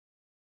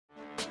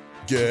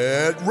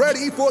Get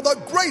ready for the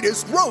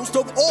greatest roast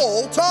of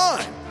all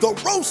time, the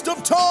Roast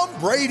of Tom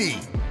Brady,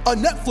 a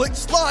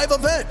Netflix live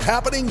event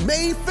happening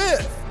May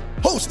 5th.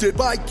 Hosted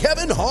by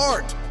Kevin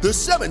Hart, the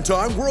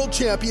 7-time world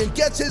champion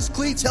gets his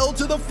cleats held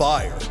to the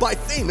fire by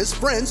famous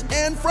friends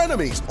and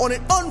frenemies on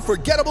an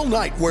unforgettable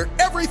night where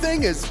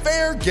everything is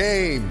fair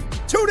game.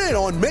 Tune in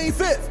on May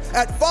 5th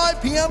at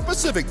 5 p.m.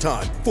 Pacific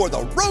time for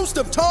the Roast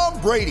of Tom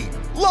Brady,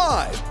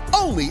 live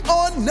only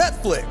on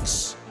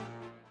Netflix.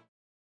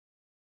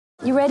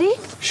 You ready?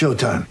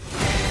 Showtime.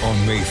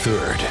 On May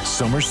 3rd,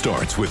 summer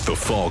starts with The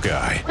Fall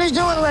Guy. Let's do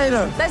it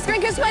later. Let's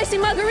drink a spicy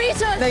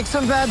margarita. Make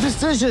some bad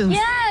decisions.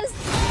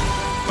 Yes!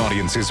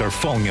 Audiences are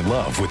falling in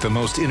love with the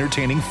most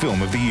entertaining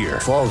film of the year.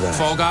 Fall Guy.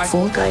 Fall Guy?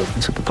 Fall guy.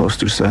 That's what the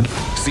poster said.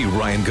 See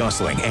Ryan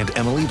Gosling and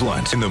Emily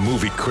Blunt in the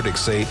movie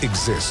critics say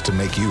exists to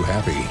make you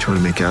happy. Trying to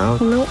make it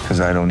out? Nope. Because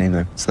I don't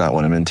either. It's not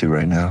what I'm into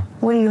right now.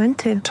 What are you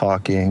into?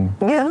 Talking.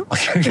 Yeah.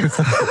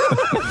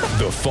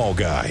 The Fall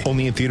Guy.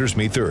 Only in theaters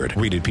May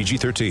 3rd. Rated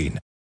PG-13.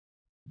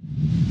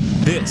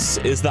 This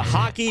is the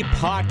Hockey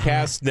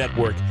Podcast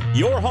Network,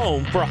 your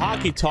home for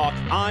hockey talk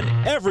on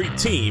every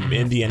team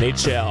in the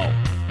NHL.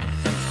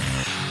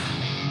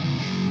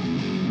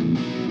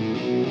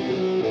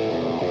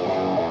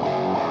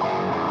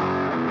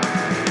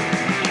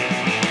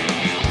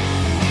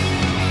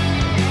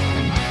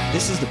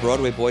 This is the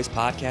Broadway Boys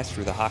podcast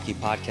through the Hockey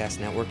Podcast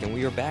Network, and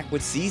we are back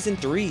with Season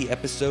 3,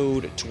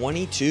 Episode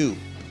 22.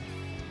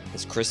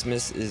 As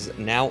Christmas is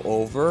now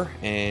over,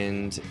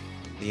 and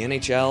the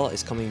NHL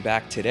is coming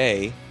back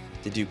today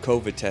to do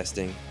COVID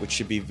testing, which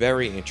should be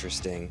very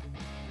interesting.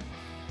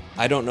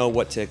 I don't know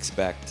what to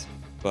expect,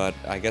 but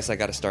I guess I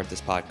got to start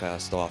this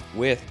podcast off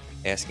with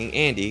asking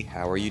Andy,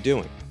 how are you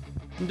doing?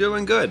 I'm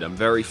doing good. I'm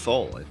very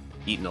full. I've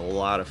eaten a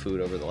lot of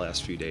food over the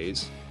last few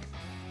days,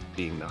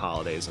 being the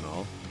holidays and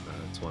all.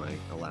 That's when I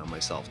allow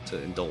myself to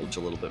indulge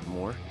a little bit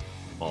more.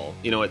 Well,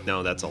 you know what?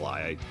 No, that's a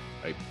lie.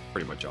 I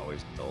pretty much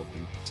always indulge.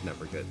 It's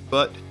never good.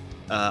 But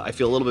I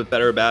feel a little bit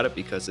better about it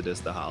because it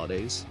is the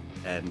holidays.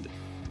 And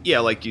yeah,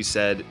 like you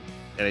said,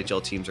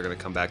 NHL teams are going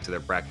to come back to their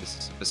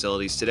practice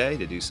facilities today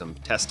to do some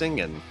testing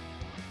and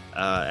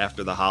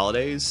after the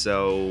holidays.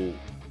 So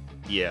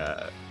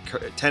yeah,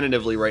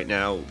 tentatively right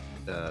now,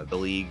 the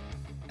league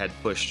had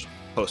pushed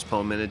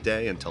postponement a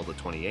day until the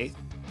 28th.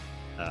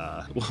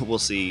 We'll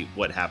see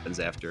what happens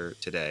after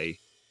today.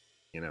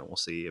 You know, we'll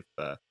see if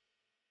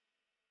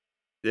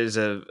there's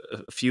a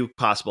few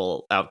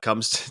possible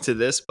outcomes to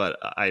this, but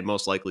I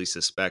most likely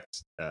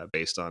suspect,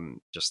 based on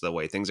just the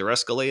way things are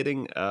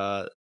escalating,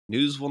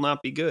 news will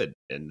not be good,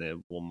 and it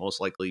will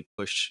most likely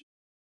push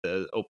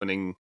the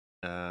opening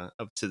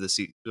up to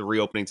the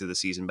reopening to the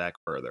season back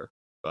further.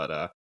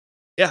 But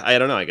yeah, I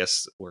don't know. I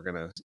guess we're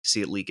gonna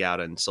see it leak out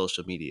on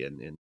social media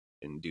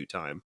in due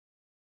time.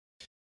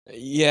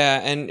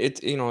 Yeah, and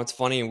it's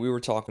funny. We were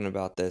talking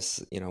about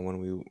this, when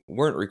we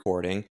weren't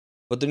recording,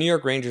 but the New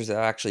York Rangers have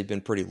actually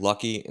been pretty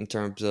lucky in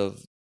terms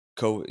of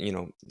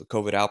the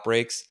COVID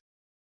outbreaks.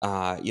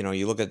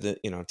 You look at the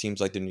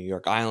teams like the New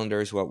York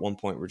Islanders, who at one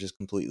point were just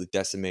completely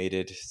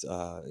decimated.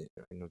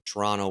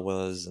 Toronto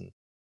was, and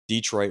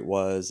Detroit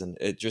was, and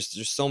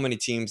there's so many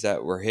teams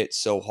that were hit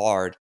so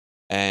hard,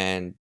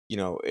 and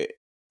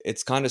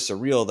it's kind of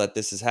surreal that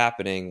this is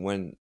happening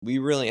when we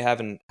really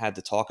haven't had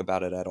to talk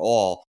about it at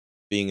all.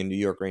 Being a New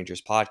York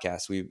Rangers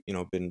podcast, we've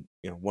been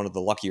one of the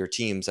luckier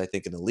teams, I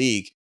think, in the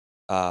league.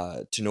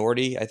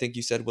 Tenorti, I think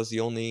you said, was the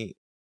only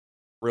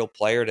real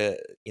player to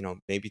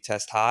maybe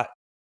test hot.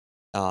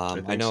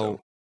 I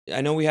know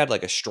we had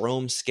like a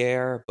Strome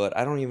scare, but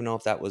I don't even know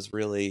if that was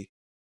really.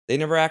 They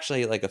never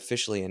actually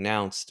officially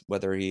announced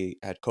whether he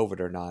had COVID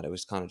or not. It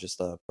was kind of just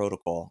a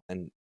protocol,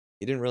 and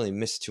he didn't really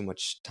miss too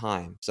much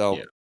time.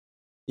 So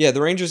yeah,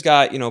 the Rangers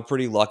got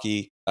pretty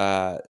lucky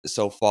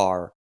so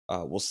far.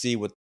 We'll see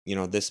what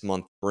this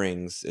month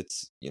brings.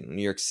 It's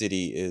New York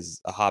City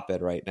is a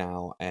hotbed right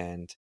now,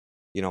 and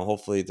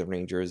hopefully the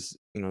Rangers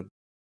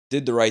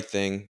did the right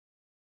thing,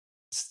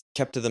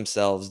 kept to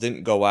themselves,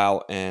 didn't go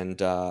out, and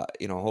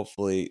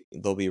hopefully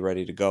they'll be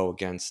ready to go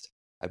against,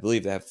 I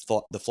believe they have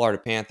the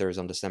Florida Panthers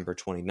on December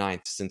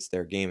 29th, since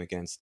their game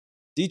against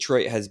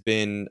Detroit has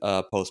been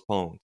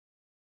postponed.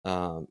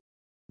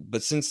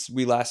 But since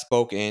we last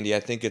spoke, Andy,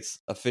 I think it's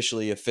official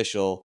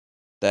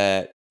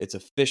that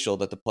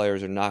the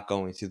players are not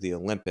going to the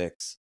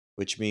Olympics,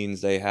 which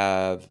means they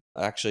have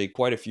actually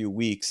quite a few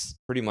weeks,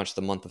 pretty much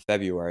the month of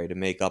February, to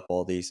make up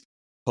all these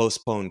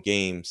postponed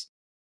games.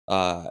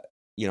 Are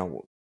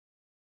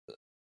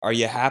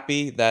you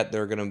happy that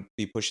they're going to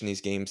be pushing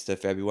these games to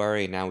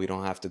February, and now we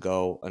don't have to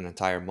go an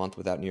entire month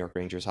without New York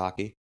Rangers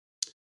hockey?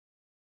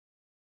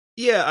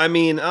 Yeah, I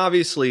mean,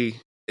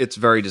 obviously, it's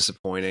very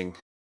disappointing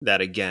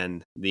that,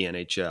 again, the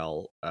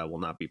NHL will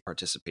not be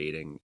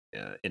participating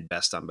in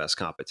best-on-best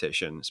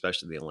competition,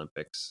 especially the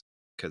Olympics,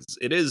 because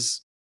it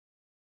is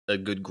a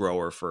good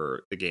grower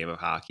for the game of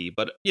hockey.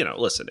 But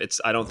listen,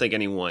 I don't think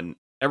anyone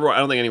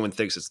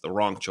thinks it's the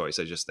wrong choice.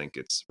 I just think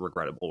it's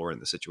regrettable we're in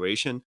the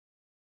situation.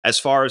 As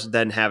far as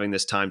then having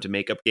this time to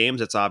make up games,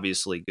 it's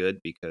obviously good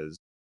because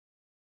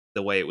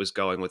the way it was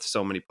going with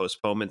so many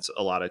postponements,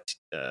 a lot of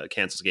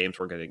Kansas games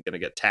were going to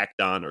get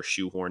tacked on or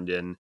shoehorned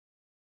in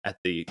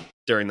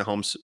during the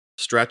home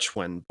stretch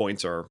when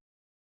points are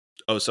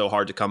so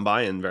hard to come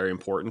by and very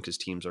important because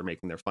teams are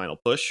making their final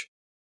push.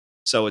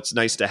 So it's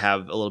nice to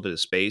have a little bit of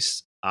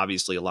space.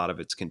 Obviously, a lot of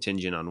it's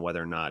contingent on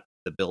whether or not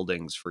the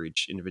buildings for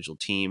each individual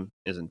team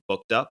isn't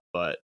booked up.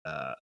 But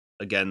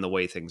again, the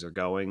way things are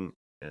going,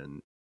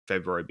 and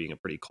February being a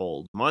pretty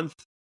cold month,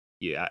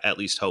 yeah, at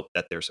least hope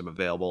that there's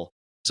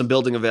some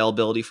building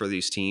availability for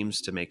these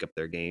teams to make up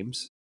their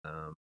games.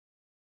 And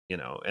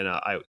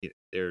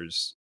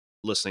there's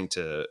listening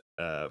to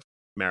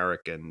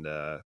Marek and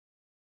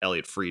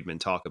Elliot Friedman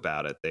talk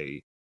about it.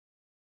 They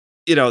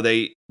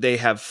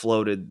have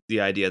floated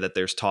the idea that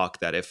there's talk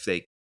that if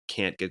they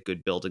can't get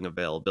good building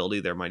availability,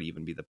 there might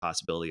even be the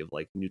possibility of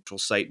like neutral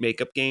site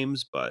makeup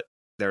games, but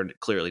they're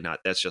clearly not.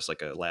 That's just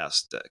like a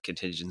last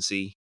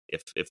contingency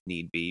if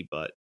need be,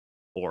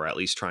 or at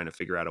least trying to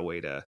figure out a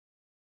way to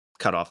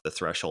cut off the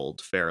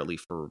threshold fairly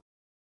for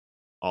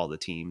all the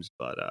teams.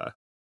 But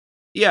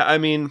yeah, I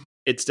mean,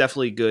 it's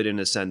definitely good in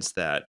a sense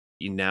that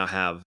you now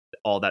have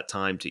all that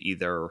time to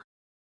either,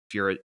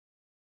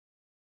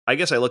 I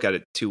guess I look at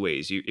it two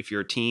ways. If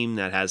you're a team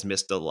that has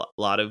missed a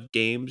lot of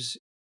games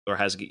or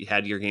has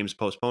had your games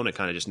postponed, it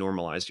kind of just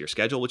normalized your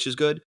schedule, which is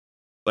good.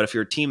 But if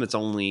you're a team that's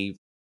only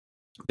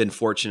been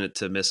fortunate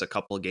to miss a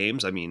couple of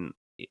games, I mean,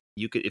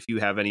 you could, if you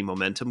have any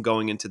momentum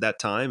going into that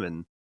time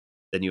and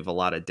then you have a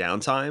lot of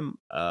downtime,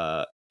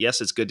 yes,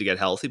 it's good to get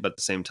healthy, but at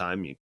the same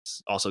time,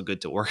 it's also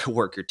good to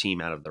work your team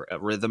out of the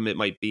rhythm it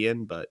might be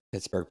in. But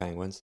Pittsburgh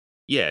Penguins.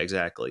 Yeah,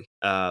 exactly.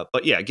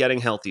 But yeah, getting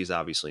healthy is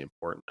obviously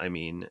important. I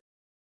mean,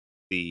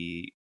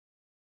 it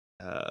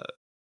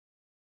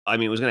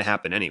was going to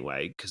happen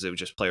anyway because it was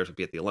just players would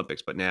be at the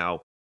Olympics. But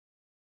now,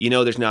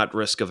 there's not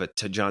risk of a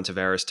John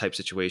Tavares type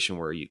situation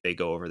where they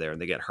go over there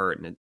and they get hurt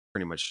and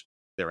pretty much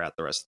they're out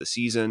the rest of the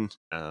season.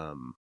 I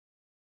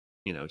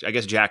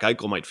guess Jack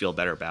Eichel might feel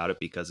better about it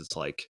because it's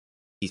like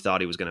he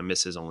thought he was going to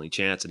miss his only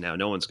chance and now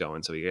no one's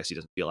going. So I guess he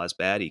doesn't feel as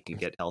bad. He can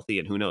get healthy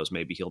and who knows,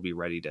 maybe he'll be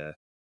ready to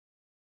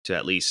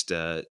at least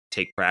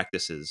take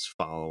practices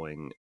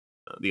following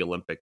the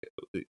Olympic,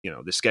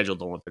 the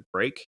scheduled Olympic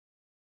break.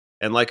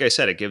 And like I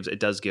said, it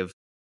does give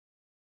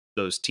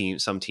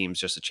some teams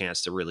just a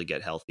chance to really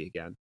get healthy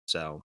again.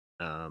 So,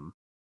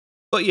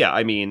 but yeah,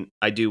 I mean,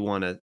 I do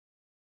want to,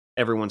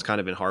 everyone's kind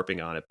of been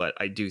harping on it, but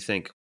I do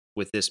think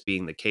with this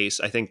being the case,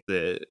 I think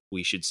that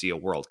we should see a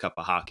World Cup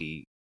of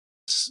Hockey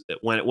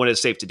when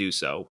it's safe to do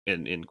so,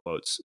 in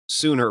quotes,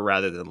 sooner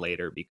rather than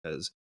later,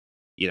 because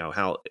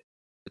how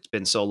it's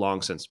been so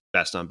long since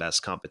best on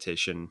best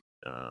competition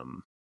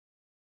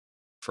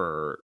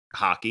for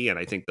hockey, and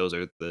I think those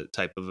are the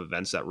type of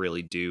events that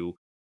really do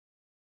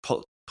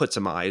put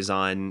some eyes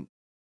on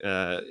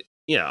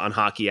on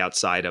hockey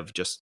outside of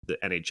just the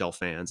NHL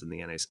fans and the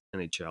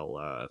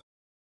NHL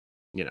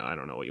I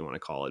don't know what you want to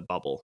call it,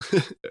 bubble,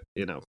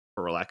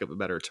 for lack of a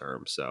better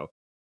term. So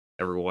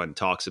everyone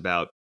talks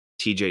about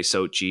TJ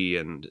Sochi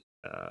and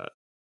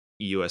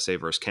USA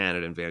versus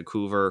Canada in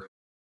Vancouver.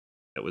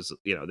 It was,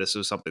 this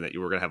was something that you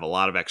were going to have a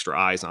lot of extra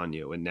eyes on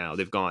you. And now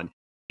they've gone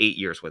 8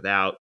 years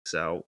without.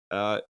 So,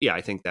 yeah,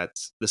 I think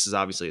this is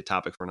obviously a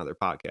topic for another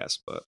podcast,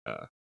 but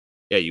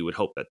yeah, you would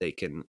hope that they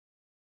can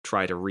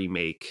try to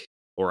remake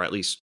or at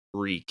least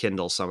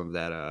rekindle some of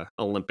that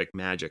Olympic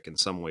magic in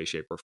some way,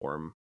 shape, or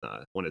form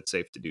when it's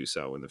safe to do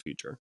so in the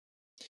future.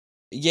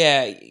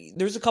 Yeah,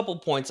 there's a couple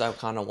points I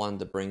kind of wanted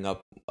to bring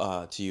up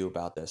to you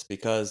about this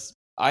because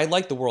I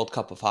like the World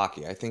Cup of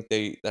Hockey. I think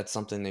that's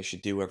something they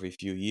should do every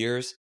few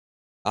years.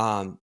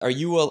 Would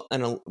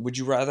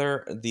you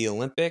rather the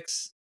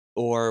Olympics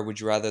or would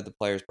you rather the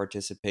players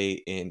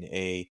participate in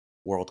a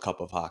World Cup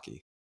of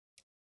Hockey?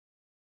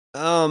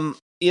 I'm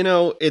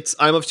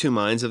of two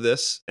minds of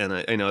this, and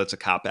I know it's a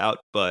cop out,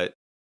 but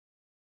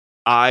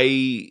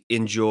I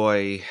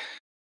enjoy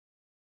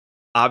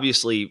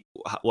obviously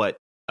what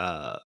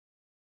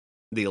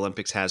the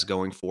Olympics has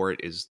going for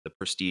it is the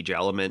prestige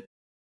element,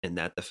 and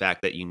that the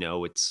fact that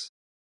it's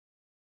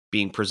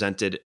being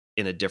presented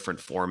in a different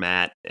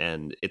format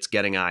and it's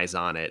getting eyes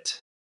on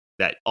it,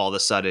 that all of a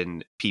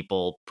sudden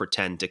people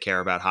pretend to care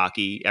about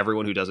hockey.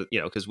 Everyone who doesn't,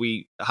 because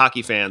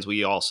hockey fans,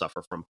 we all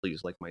suffer from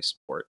please like my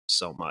sport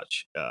so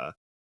much.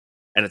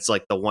 And it's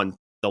like the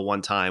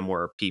one time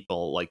where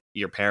people like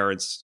your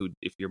parents who,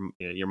 if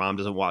your mom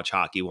doesn't watch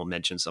hockey, will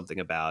mention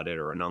something about it,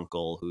 or an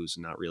uncle who's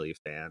not really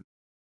a fan.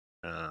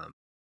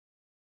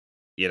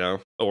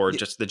 Or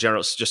just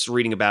just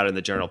reading about it in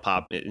the general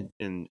pop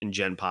in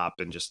Gen Pop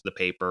and just the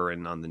paper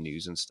and on the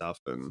news and stuff.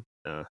 And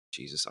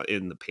Jesus,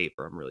 in the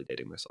paper, I'm really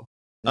dating myself.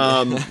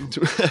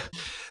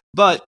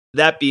 But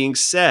that being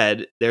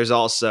said, there's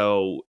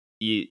also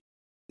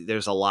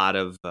there's a lot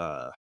of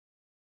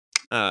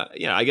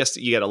I guess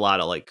you get a lot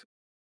of like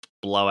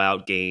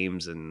blowout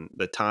games, and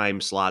the time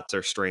slots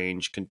are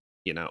strange.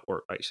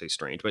 Or I say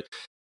strange, but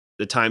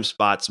the time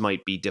spots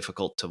might be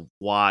difficult to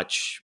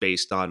watch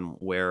based on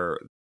where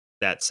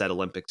that said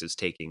Olympics is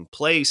taking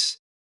place.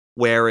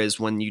 Whereas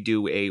when you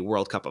do a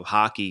World Cup of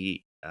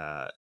Hockey,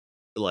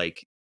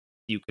 like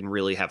you can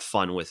really have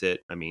fun with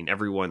it. I mean,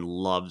 everyone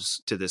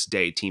loves, to this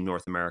day, Team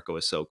North America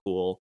was so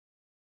cool.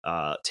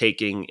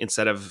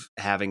 Instead of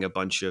having a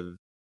bunch of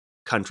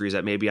countries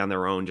that maybe on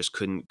their own just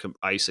couldn't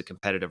ice a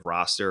competitive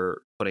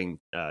roster, putting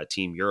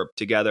Team Europe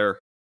together,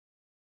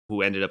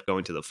 who ended up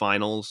going to the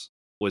finals,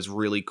 was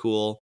really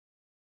cool.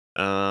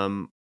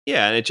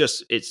 Yeah, and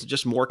it's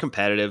just more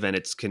competitive, and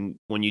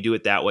when you do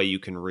it that way, you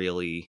can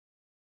really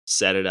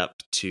set it up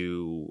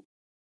to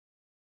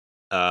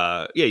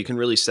you can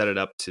really set it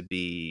up to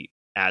be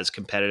as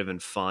competitive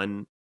and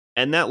fun.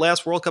 And that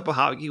last World Cup of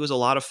Hockey was a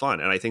lot of fun,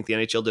 and I think the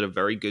NHL did a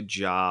very good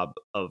job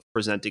of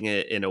presenting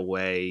it in a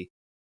way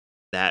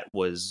that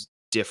was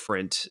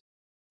different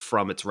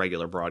from its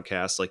regular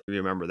broadcast. Like,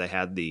 remember, they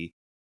had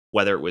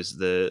whether it was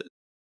the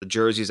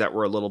jerseys that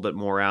were a little bit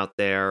more out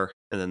there,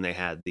 and then they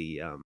had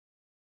the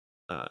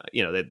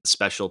the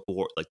special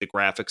board, like the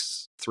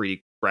graphics,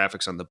 3D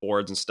graphics on the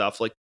boards and stuff.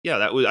 Like,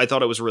 yeah, I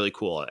thought it was really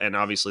cool, and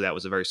obviously that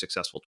was a very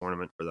successful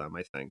tournament for them,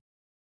 I think.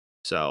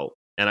 So,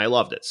 and I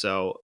loved it.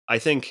 So I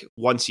think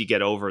once you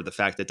get over the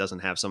fact that it doesn't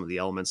have some of the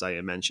elements I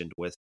mentioned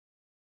with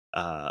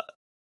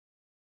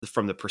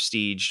from the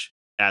prestige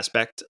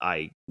aspect,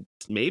 I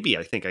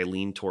think I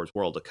lean towards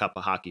World Cup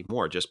of Hockey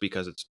more, just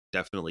because it's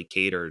definitely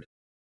catered.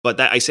 But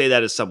I say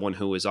that as someone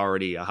who is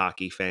already a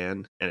hockey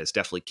fan, and it's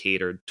definitely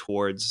catered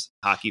towards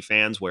hockey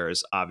fans,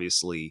 whereas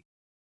obviously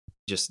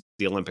just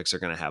the Olympics are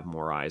going to have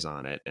more eyes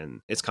on it, and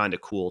it's kind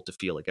of cool to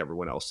feel like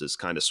everyone else is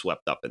kind of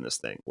swept up in this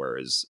thing,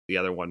 whereas the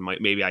other one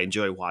maybe I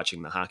enjoy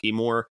watching the hockey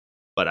more,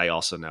 but I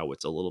also know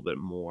it's a little bit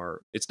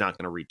more, it's not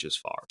going to reach as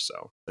far.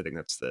 So I think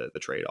that's the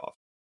trade-off.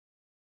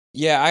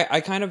 Yeah,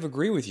 I kind of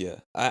agree with you.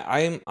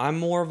 I'm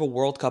more of a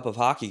World Cup of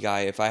Hockey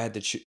guy if I had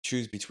to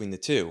choose between the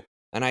two.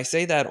 And I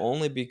say that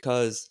only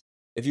because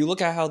if you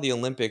look at how the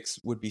Olympics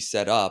would be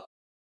set up,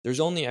 there's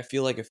only, I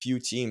feel like, a few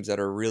teams that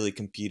are really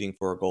competing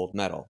for a gold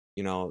medal.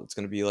 You know, it's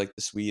going to be like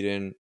the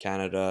Sweden,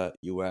 Canada,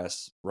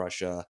 US,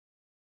 Russia,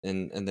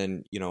 and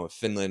then,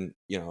 Finland,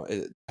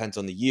 it depends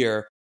on the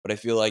year, but I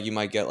feel like you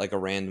might get like a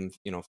random,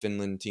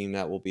 Finland team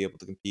that will be able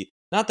to compete.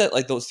 Not that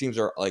like those teams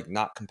are like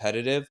not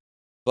competitive,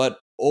 but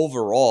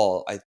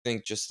overall, I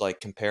think just like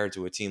compared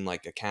to a team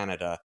like a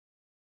Canada,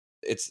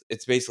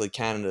 it's basically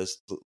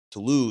Canada's to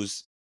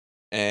lose,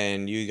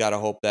 and you got to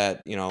hope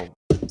that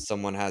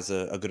someone has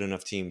a good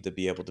enough team to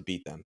be able to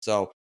beat them.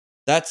 So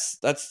that's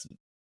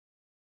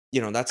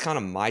kind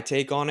of my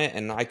take on it,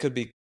 and I could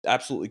be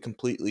absolutely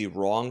completely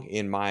wrong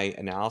in my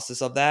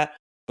analysis of that.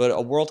 But a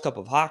World Cup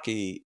of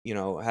Hockey,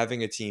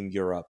 having a team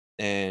Europe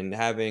and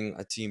having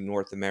a team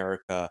North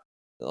America,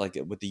 like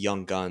with the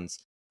young guns,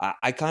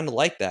 I kind of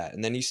like that.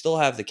 And then you still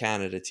have the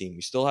Canada team,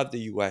 you still have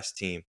the US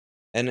team,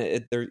 and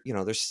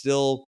there's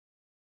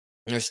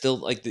still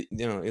like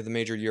the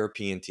major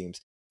European teams.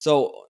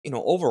 So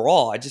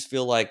overall, I just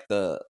feel like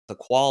the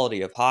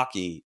quality of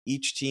hockey,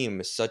 each team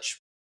is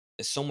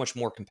so much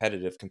more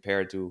competitive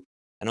compared to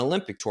an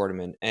Olympic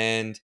tournament.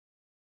 And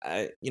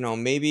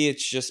maybe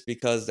it's just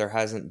because there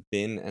hasn't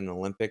been an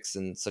Olympics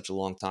in such a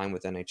long time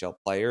with NHL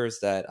players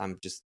that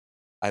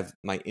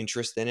my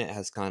interest in it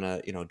has kind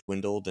of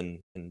dwindled and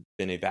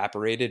been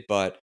evaporated.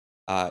 But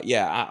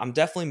I'm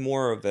definitely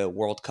more of a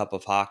World Cup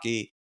of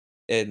Hockey.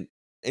 And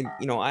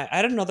I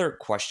had another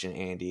question,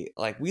 Andy.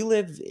 Like,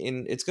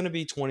 it's going to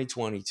be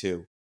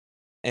 2022,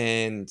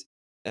 and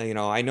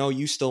I know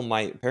you still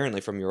might,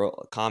 apparently from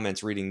your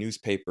comments reading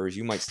newspapers,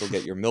 you might still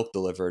get your milk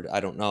delivered.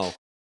 I don't know,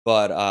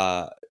 but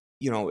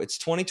it's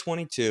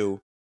 2022.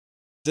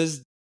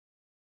 Does,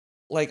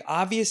 like,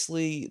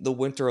 obviously the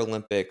Winter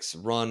Olympics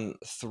run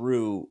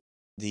through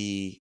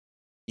the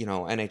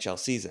NHL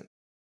season.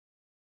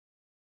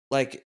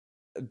 Like,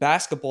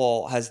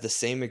 basketball has the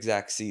same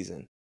exact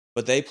season,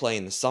 but they play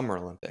in the Summer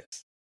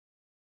Olympics.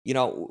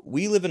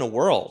 We live in a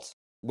world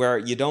where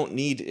you don't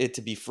need it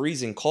to be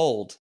freezing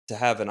cold to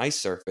have an ice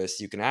surface.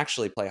 You can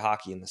actually play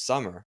hockey in the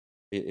summer.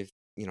 If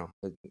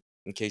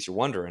in case you're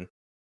wondering,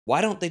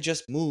 why don't they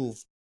just move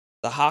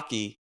the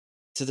hockey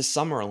to the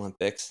Summer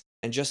Olympics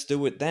and just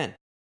do it then,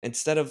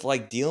 instead of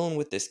like dealing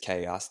with this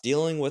chaos,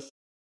 dealing with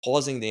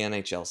pausing the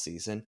NHL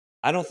season?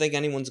 I don't think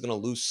anyone's going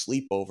to lose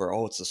sleep over,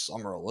 oh, it's the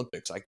Summer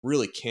Olympics, I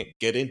really can't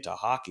get into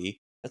hockey.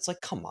 It's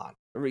like, come on,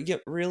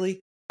 really?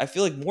 I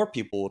feel like more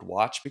people would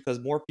watch because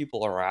more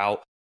people are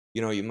out.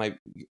 You might,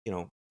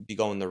 be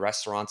going to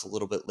restaurants a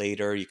little bit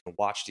later. You can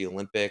watch the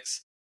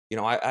Olympics.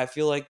 I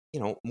feel like,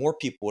 more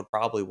people would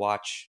probably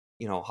watch,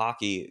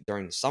 hockey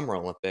during the Summer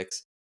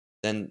Olympics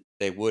than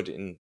they would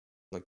in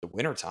like the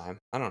winter time.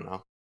 I don't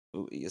know.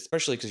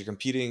 Especially because you're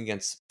competing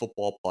against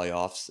football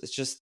playoffs. It's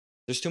just,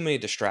 there's too many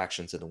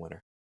distractions in the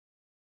winter.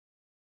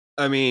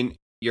 I mean,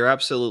 you're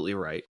absolutely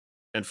right.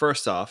 And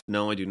first off,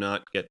 no, I do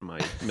not get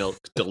my milk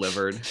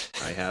delivered.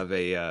 I have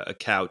a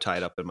cow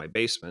tied up in my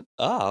basement.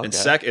 Oh, okay.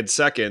 And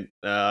second,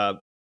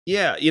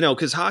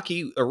 because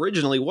hockey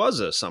originally was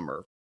in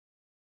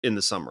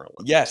the Summer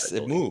Olympics. Yes,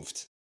 it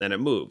moved. And it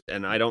moved.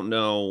 And I don't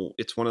know,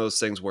 it's one of those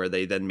things where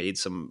they then made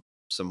some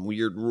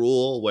weird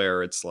rule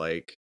where it's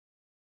like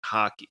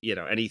hockey,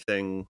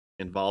 anything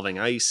involving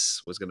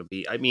ice was going to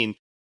be, I mean,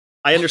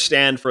 I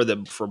understand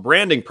for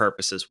branding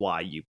purposes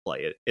why you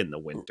play it in the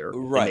winter.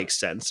 Right. It makes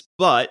sense,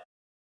 but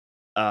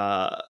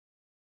I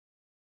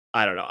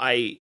don't know.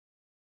 I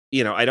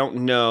don't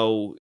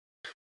know.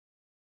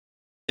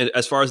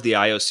 As far as the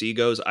IOC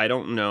goes, I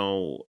don't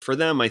know. For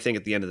them, I think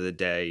at the end of the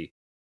day,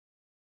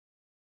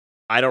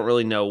 I don't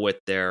really know where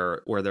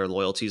their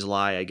loyalties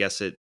lie. I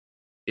guess it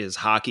is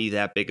hockey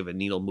that big of a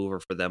needle mover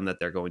for them that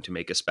they're going to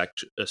make a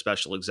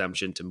special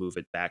exemption to move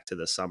it back to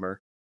the summer.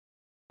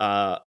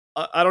 I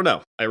don't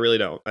know. I really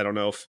don't. I don't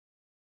know if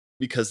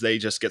because they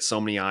just get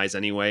so many eyes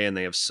anyway, and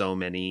they have so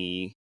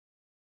many.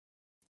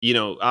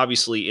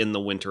 Obviously in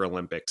the Winter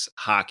Olympics,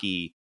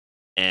 hockey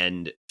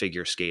and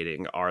figure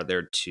skating are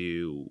their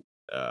two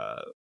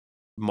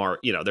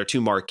they're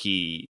two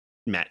marquee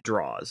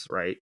draws,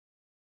 right?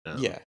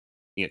 Yeah.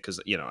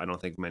 Because I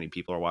don't think many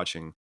people are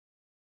watching.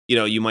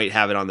 You might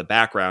have it on the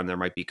background. There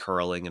might be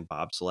curling and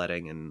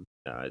bobsledding and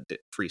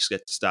free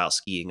style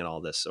skiing and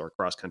all this, or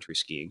cross country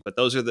skiing. But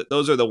those are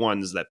the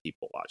ones that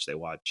people watch. They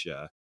watch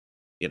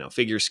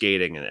figure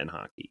skating and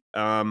hockey.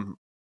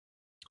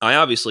 I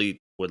obviously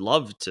would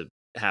love to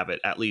have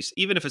it at least,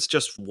 even if it's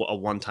just a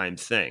one-time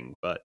thing.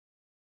 But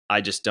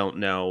I just don't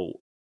know.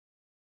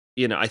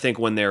 I think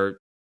when they're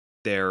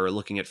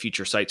looking at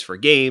future sites for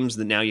games,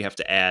 then now you have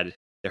to add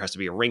there has to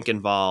be a rink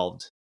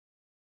involved.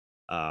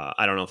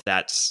 I don't know if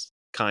that's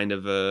kind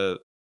of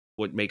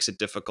what makes it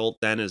difficult.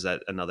 Then is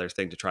that another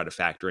thing to try to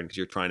factor in, because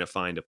you're trying to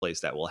find a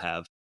place that will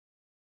have,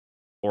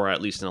 or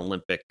at least an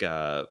Olympic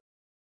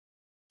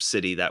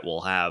city that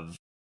will have,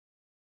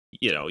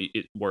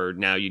 where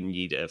now you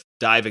need a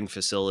diving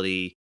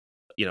facility,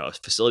 a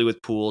facility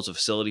with pools, a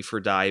facility for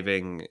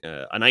diving,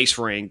 an ice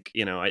rink.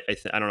 I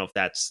don't know if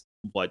that's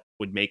what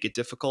would make it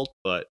difficult,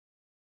 but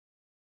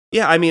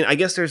yeah, I mean, I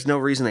guess there's no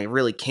reason they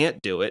really can't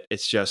do it.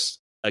 It's just,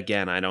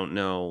 again, I don't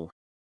know.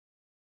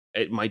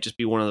 It might just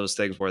be one of those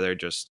things where they're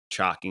just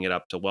chalking it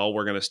up to, well,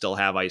 we're going to still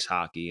have ice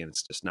hockey, and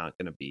it's just not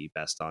going to be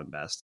best on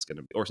best. It's going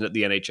to be, or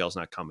the NHL's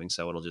not coming,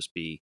 so it'll just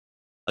be,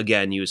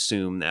 again, you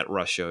assume that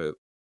Russia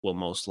will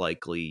most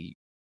likely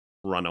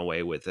run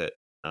away with it,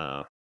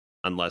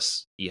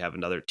 unless you have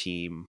another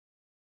team,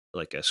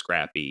 like a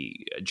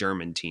scrappy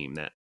German team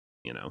that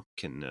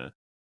can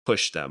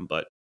push them.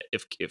 But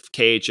if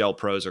KHL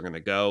pros are going to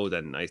go,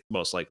 then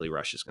most likely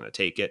Russia's going to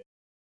take it.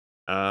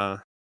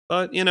 But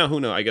who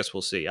knows? I guess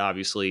we'll see.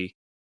 Obviously,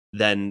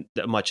 then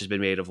much has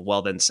been made of,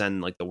 well, then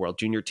send like the World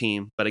Junior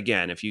team. But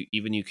again, if you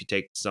could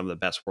take some of the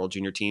best World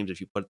Junior teams, if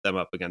you put them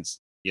up against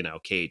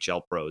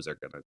KHL pros, they're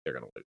gonna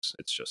lose.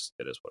 It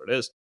is what it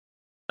is.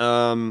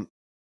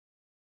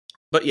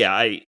 But yeah,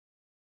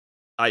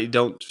 I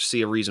don't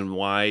see a reason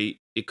why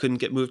it couldn't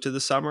get moved to the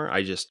summer.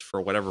 I just,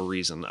 for whatever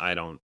reason, I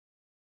don't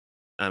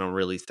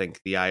really think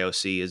the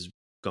IOC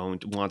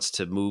wants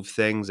to move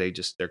things.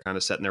 They're kind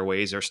of set in their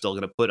ways. They're still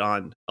going to put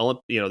on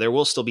there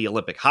will still be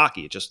Olympic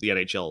hockey. It's just the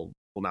NHL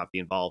will not be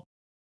involved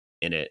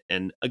in it.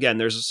 And again,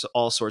 there's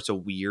all sorts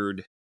of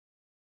weird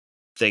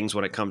things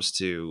when it comes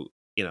to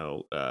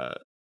the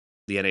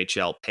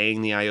NHL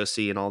paying the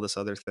IOC and all this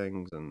other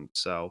things, and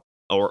so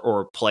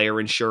or player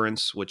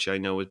insurance, which I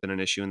know has been an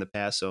issue in the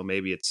past. So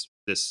maybe it's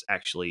this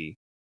actually.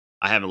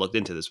 I haven't looked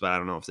into this, but I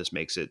don't know if this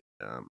makes it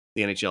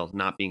the NHL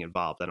not being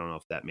involved. I don't know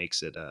if that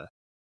makes it the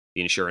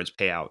insurance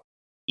payout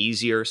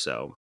easier.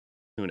 So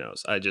who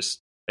knows? I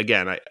just,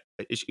 again,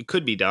 it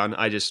could be done.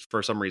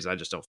 For some reason, I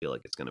just don't feel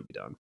like it's going to be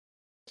done.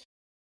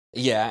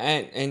 Yeah,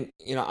 and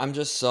I'm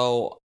just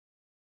so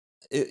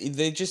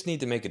they just need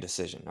to make a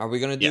decision. Are we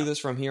going to do this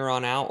from here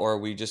on out, or are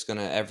we just going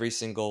to every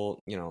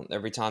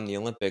time the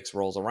Olympics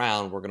rolls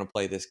around, we're going to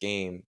play this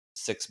game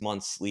 6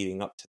 months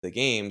leading up to the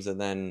games,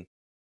 and then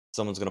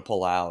someone's going to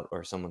pull out,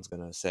 or someone's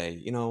going to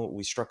say,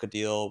 we struck a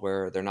deal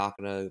where they're not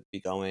going to be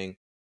going.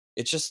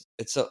 It's just,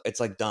 it's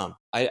like dumb.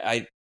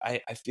 I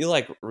feel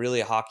like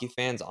really hockey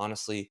fans,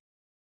 honestly,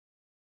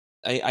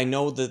 I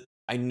know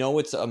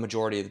it's a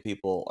majority of the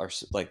people are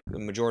like, the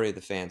majority of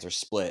the fans are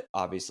split.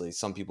 Obviously,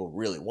 some people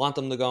really want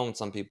them to go, and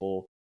some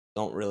people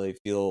don't really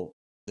feel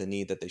the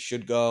need that they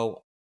should go.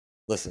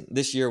 Listen,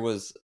 this year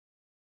was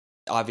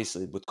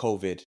obviously, with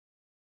COVID,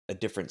 a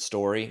different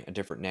story, a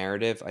different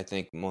narrative. I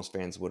think most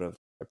fans would have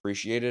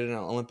appreciated an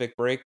Olympic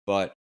break,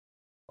 but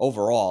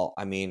overall,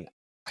 I mean,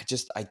 I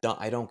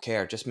don't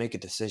care. Just make a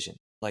decision,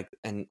 like,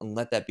 and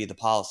let that be the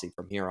policy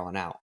from here on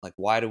out. Like,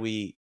 why do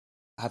we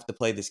have to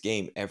play this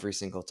game every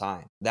single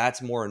time?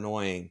 That's more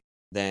annoying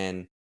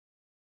than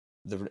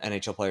the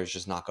NHL players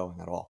just not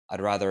going at all. I'd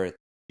rather it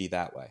be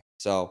that way.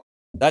 So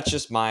that's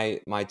just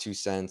my 2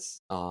 cents.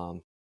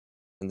 And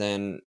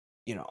then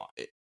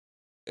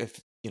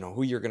if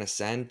who you're gonna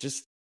send,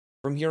 just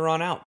from here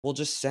on out, we'll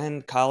just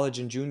send college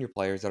and junior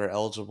players that are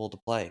eligible to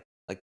play,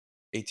 like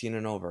 18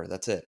 and over.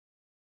 That's it.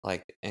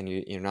 Like, and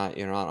you're not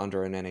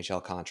under an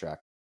NHL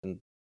contract, and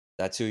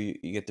that's who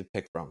you get to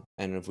pick from.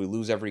 And if we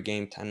lose every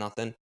game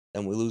 10-0,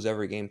 then we lose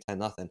every game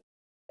 10-0.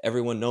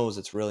 Everyone knows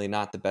it's really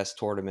not the best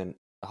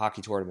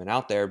hockey tournament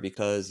out there,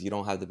 because you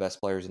don't have the best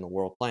players in the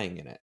world playing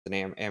in it. It's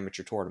an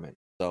amateur tournament,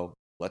 so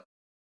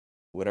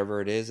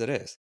whatever it is, it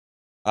is.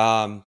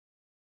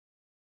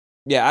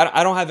 Yeah,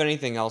 I don't have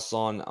anything else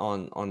on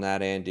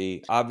that,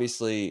 Andy.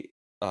 Obviously,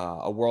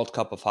 a World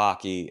Cup of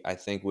hockey, I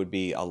think, would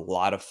be a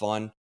lot of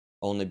fun,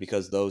 only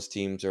because those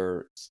teams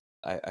are.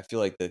 I feel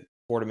like the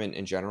tournament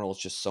in general is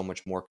just so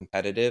much more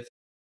competitive.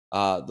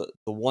 The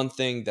one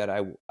thing that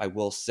I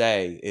will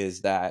say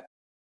is that,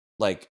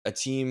 like, a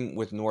team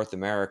with North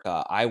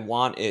America, I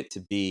want it to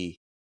be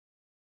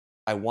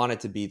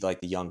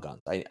like the Young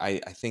Guns. I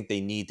think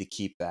they need to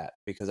keep that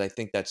because I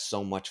think that's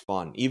so much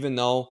fun. Even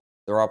though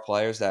there are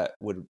players that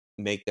would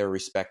make their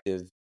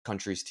respective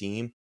country's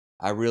team,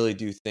 I really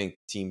do think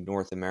Team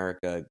North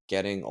America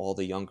getting all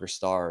the younger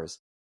stars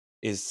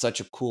is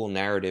such a cool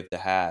narrative to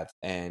have.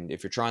 And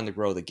if you're trying to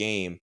grow the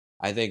game,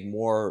 I think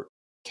more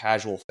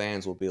casual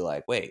fans will be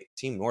like, wait,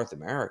 Team North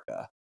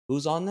America,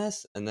 who's on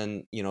this? And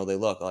then, they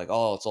look like,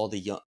 oh, it's all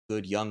the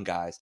good young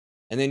guys.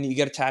 And then you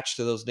get attached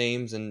to those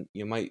names and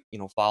you might,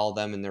 follow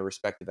them in their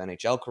respective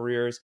NHL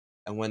careers.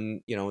 And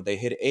when, they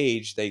hit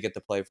age, they get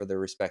to play for their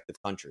respective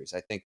countries.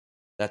 I think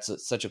that's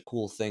such a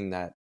cool thing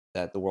that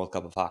the World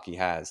Cup of Hockey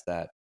has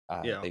that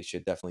Yeah. they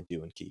should definitely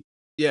do and keep.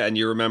 Yeah, and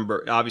you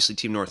remember, obviously,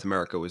 Team North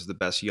America was the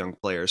best young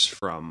players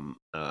from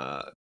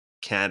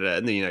Canada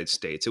and the United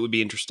States. It would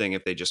be interesting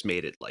if they just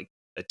made it like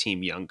a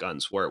Team Young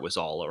Guns where it was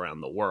all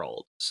around the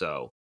world.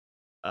 So,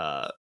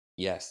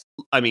 Yes.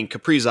 I mean,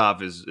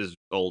 Kaprizov is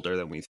older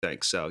than we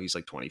think, so he's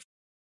like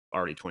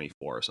already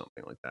 24 or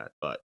something like that.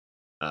 But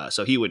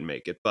so he wouldn't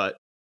make it. But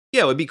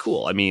yeah, it would be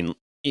cool. I mean,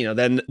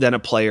 then a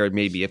player,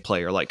 maybe a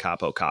player like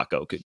Capo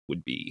Caco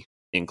would be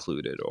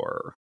included,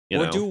 or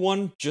do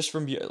one just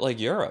from like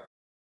Europe,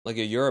 like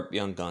a Europe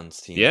Young Guns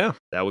team. Yeah,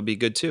 that would be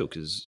good too.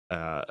 Because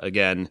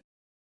again,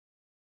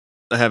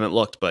 I haven't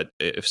looked, but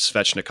if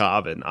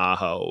Svechnikov and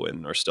Aho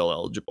are still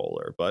eligible,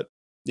 but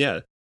yeah,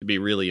 it'd be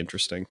really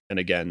interesting. And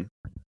again,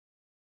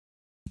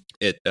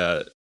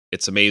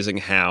 it's amazing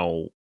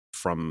how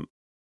from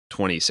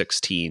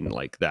 2016,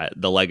 like that,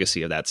 the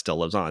legacy of that still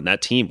lives on.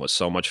 That team was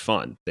so much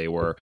fun. They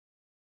were,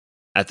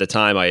 at the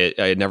time, I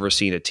had never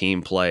seen a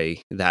team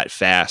play that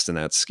fast and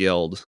that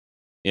skilled.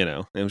 It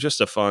was just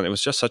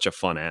such a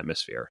fun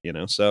atmosphere.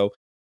 So,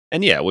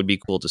 and yeah, it would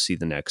be cool to see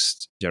the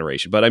next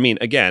generation. But I mean,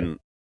 again,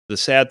 the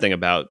sad thing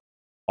about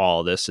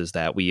all this is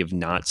that we have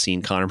not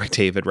seen Connor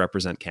McDavid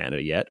represent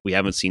Canada yet. We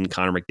haven't seen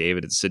Connor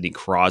McDavid and Sidney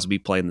Crosby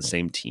play in the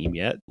same team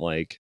yet.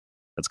 Like,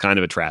 that's kind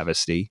of a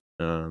travesty.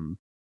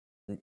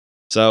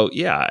 So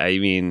yeah, I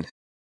mean,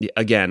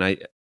 again,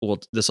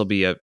 this will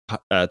be a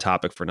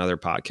topic for another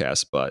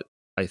podcast, but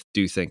I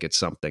do think it's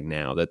something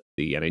now that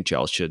the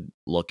NHL should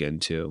look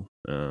into,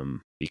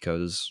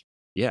 because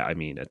yeah, I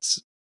mean,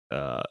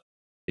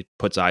 it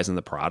puts eyes on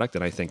the product,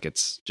 and I think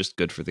it's just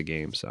good for the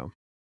game. So,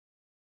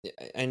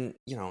 and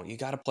you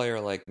got a player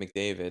like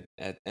McDavid,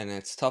 and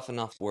it's tough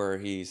enough where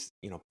he's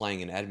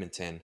playing in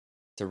Edmonton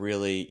to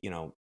really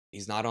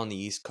he's not on the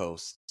East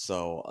Coast,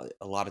 so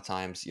a lot of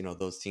times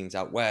those teams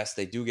out west,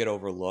 they do get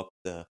overlooked.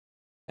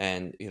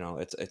 And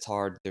it's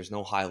hard. There's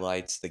no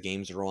highlights. The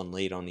games are on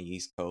late on the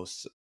East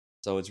Coast,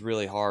 so it's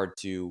really hard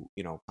to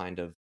kind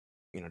of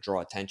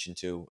draw attention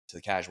to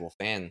the casual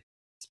fan,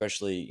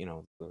 especially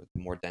the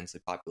more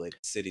densely populated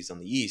cities on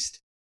the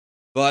East.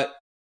 But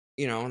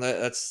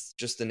that's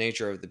just the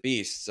nature of the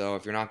beast. So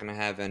if you're not going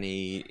to have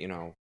any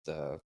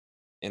the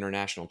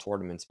international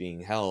tournaments being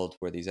held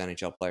where these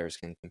NHL players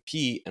can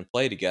compete and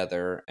play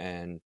together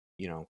and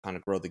kind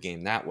of grow the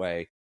game that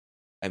way,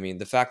 I mean,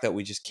 the fact that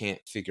we just can't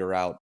figure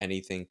out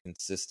anything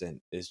consistent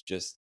is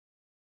just,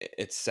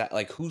 it's sad.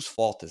 Like, whose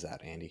fault is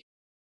that, Andy?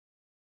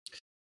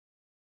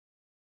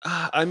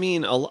 I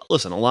mean,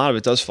 listen, a lot of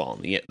it does fall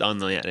on the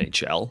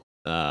NHL.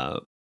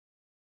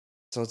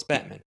 So it's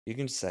Bettman. You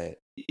can just say it.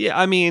 Yeah,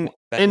 I mean,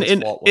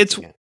 Bettman's fault once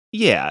again.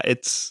 Yeah,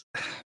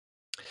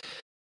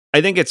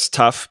 I think it's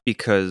tough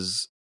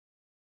because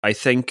I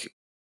think,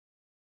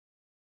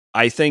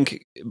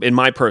 in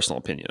my personal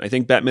opinion, I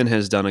think Bettman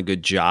has done a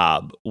good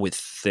job with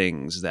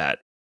things that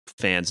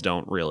fans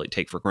don't really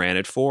take for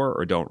granted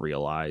or don't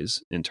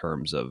realize, in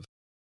terms of,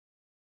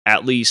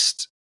 at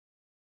least,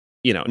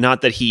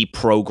 not that he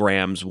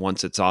programs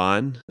once it's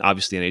on.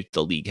 Obviously,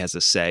 the league has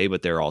a say,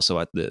 but they're also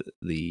at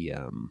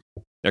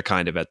they're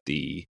kind of at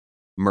the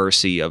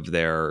mercy of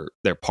their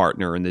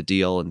partner in the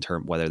deal, in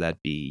terms whether that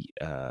be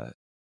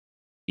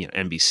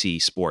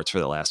NBC Sports for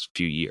the last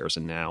few years,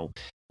 and now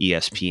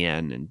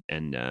ESPN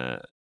and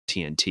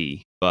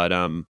TNT. But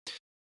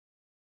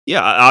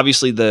yeah,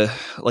 obviously the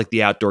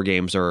outdoor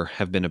games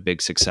have been a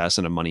big success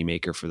and a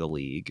moneymaker for the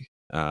league.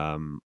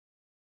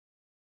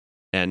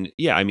 And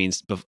yeah, I mean,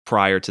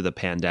 prior to the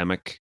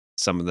pandemic,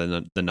 some of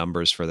the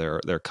numbers for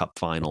their cup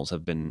finals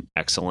have been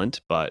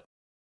excellent, but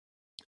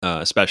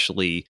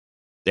especially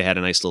they had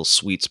a nice little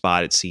sweet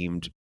spot, it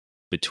seemed,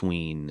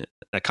 between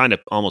that kind of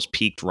almost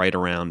peaked right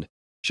around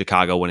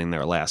Chicago winning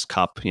their last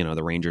cup,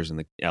 the Rangers and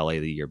the LA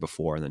the year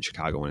before, and then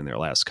Chicago winning their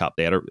last cup.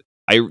 They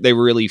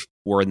really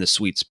were in the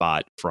sweet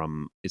spot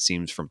from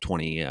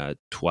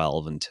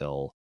 2012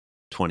 until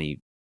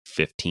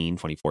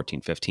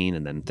 2014, 15,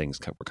 and then things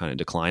were kind of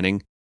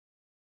declining.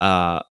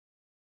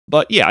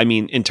 But yeah, I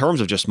mean, in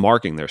terms of just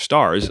marking their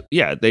stars,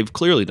 yeah, they've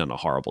clearly done a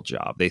horrible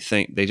job. They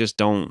just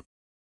don't,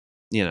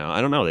 I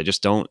don't know. They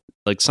just don't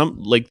like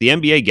the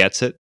NBA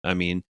gets it. I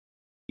mean,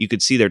 you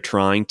could see they're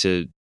trying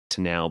to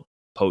now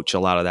poach a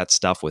lot of that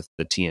stuff with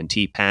the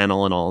TNT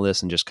panel and all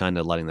this and just kind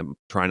of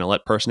trying to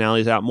let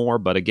personalities out more.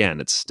 But again,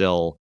 it's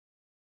still,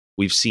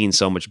 we've seen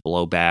so much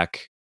blowback.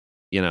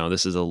 I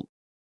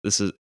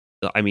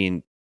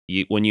mean,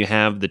 when you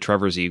have the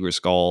Trevor Zegras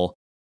skull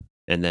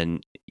and then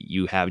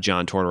you have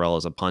John Tortorella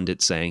as a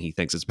pundit saying he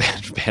thinks it's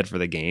bad for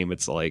the game.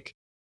 It's like,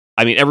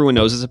 I mean, everyone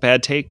knows it's a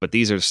bad take, but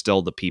these are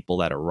still the people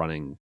that are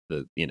running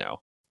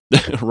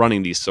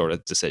running these sort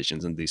of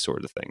decisions and these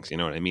sort of things. You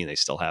know what I mean?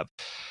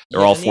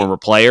 They're all former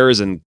players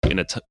and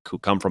who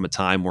come from a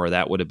time where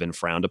that would have been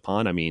frowned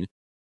upon. I mean,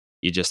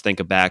 you just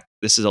think back,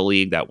 this is a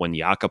league that when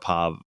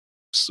Yakupov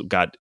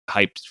got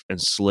hyped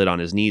and slid on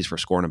his knees for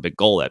scoring a big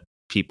goal, that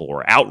people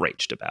were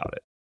outraged about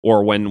it.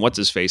 Or when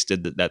what's-his-face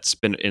did that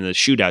spin in the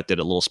shootout, did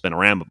a little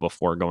spinorama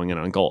before going in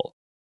on goal.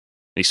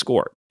 And he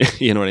scored.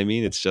 You know what I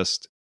mean? It's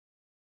just,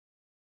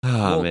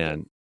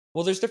 man.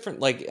 Well, there's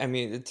different,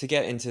 to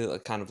get into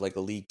kind of like a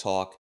league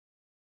talk,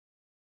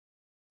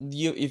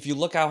 if you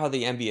look at how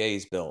the NBA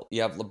is built,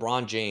 you have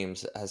LeBron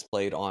James has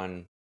played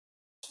on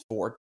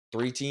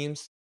three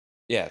teams.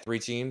 Yeah, 3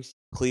 teams.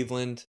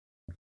 Cleveland,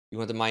 he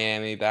went to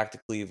Miami, back to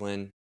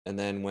Cleveland, and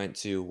then went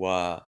to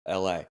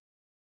LA.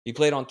 He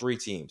played on 3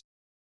 teams.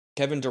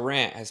 Kevin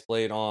Durant has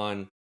played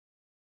on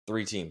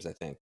 3 teams, I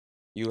think.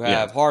 You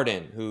have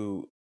Harden,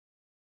 who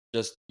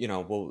just, you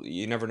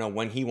never know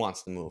when he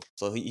wants to move.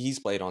 So he's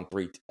played on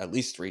at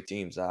least 3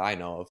 teams that I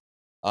know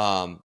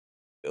of.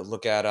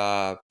 Look at,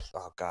 the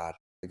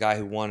guy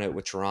who won it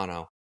with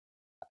Toronto.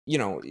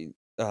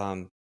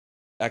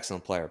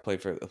 Excellent player.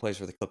 Plays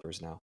for the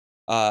Clippers now.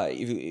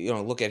 If you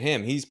look at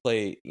him, he's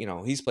played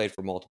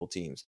for multiple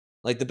teams.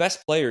 Like the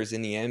best players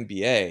in the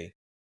NBA,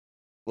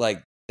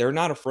 like they're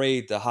not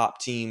afraid to hop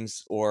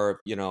teams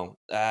or,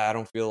 I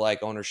don't feel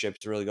like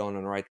ownership's really going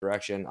in the right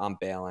direction. I'm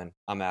bailing.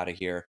 I'm out of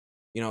here.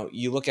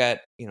 You look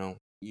at a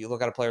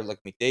player like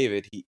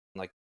McDavid,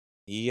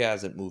 he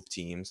hasn't moved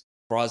teams.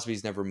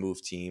 Crosby's never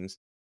moved teams.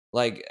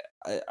 Like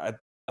a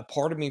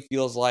part of me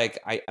feels like,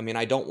 I mean,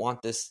 I don't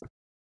want this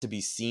to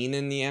be seen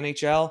in the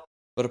NHL,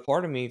 but a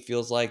part of me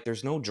feels like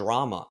there's no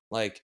drama.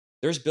 Like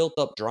there's built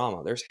up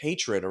drama. There's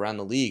hatred around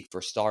the league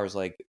for stars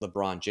like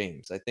LeBron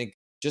James. I think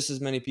just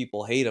as many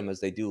people hate him as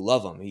they do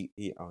love him.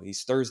 He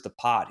stirs the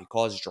pot. He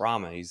causes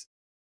drama. He's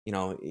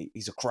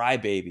a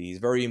crybaby. He's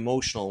very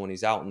emotional when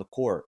he's out in the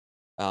court.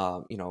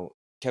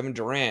 Kevin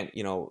Durant,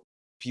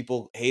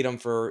 people hate him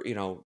for,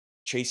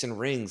 chasing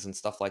rings and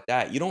stuff like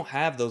that. You don't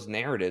have those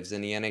narratives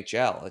in the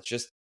NHL.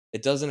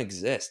 It doesn't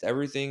exist.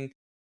 Everything,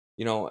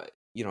 you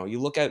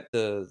look at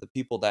the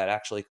people that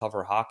actually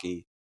cover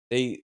hockey,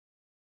 the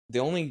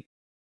only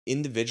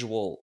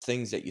individual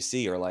things that you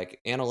see are like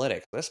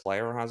analytics. This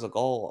player has a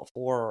goal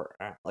for,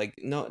 like,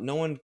 no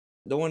one,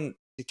 the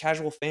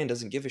casual fan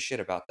doesn't give a shit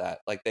about that.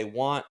 Like they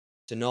want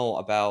to know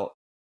about,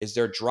 is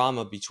there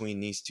drama between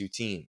these 2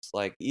 teams?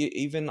 Like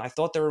even I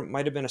thought there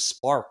might have been a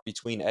spark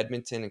between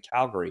Edmonton and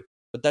Calgary,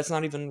 but that's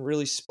not even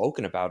really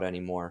spoken about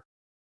anymore.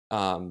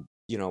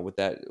 With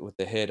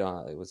the hit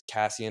it was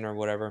Cassian or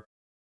whatever.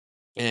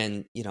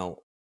 And,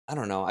 I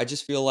don't know. I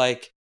just feel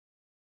like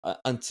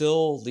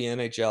until the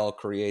NHL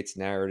creates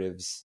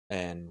narratives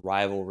and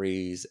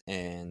rivalries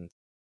and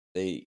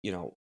they,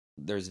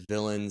 there's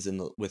villains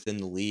within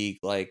the league,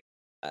 like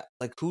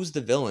who's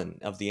the villain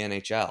of the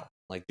NHL?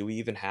 Like, do we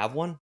even have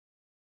one?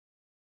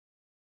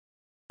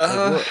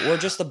 Like, we're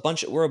just a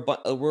bunch.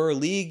 We're a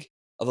league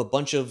of a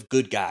bunch of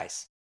good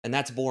guys, and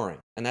that's boring,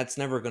 and that's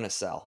never gonna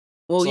sell.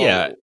 Well,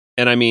 yeah,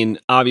 and I mean,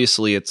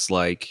 obviously, it's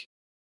like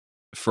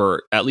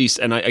for at least,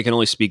 and I can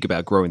only speak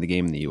about growing the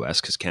game in the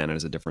U.S. because Canada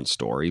is a different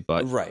story.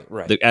 But right.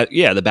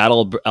 The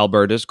Battle of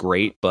Alberta is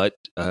great, but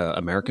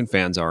American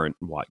fans aren't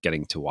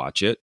getting to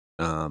watch it.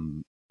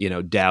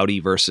 Doughty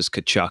versus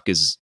Tkachuk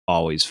is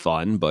always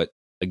fun, but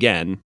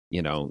again,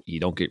 you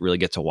don't really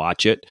get to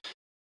watch it.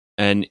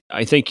 And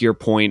I think your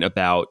point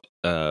about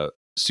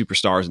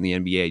superstars in the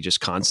NBA just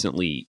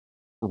constantly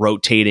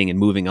rotating and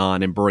moving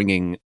on and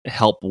bringing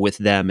help with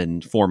them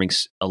and forming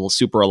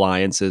super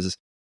alliances,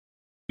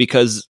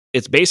 because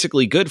it's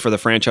basically good for the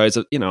franchise.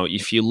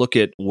 If you look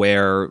at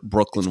where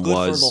Brooklyn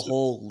was, for the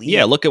whole league.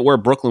 Yeah, look at where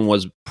Brooklyn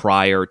was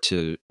prior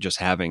to just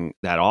having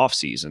that off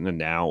season, and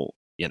now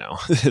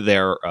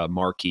they're a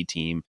marquee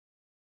team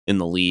in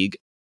the league.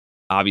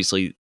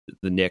 Obviously,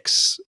 the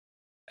Knicks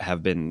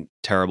have been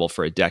terrible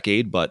for a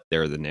decade, but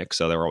they're the Knicks,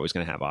 so they're always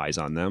going to have eyes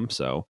on them.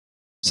 So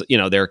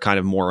they're kind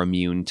of more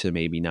immune to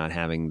maybe not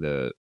having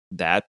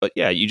that. But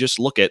yeah, you just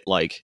look at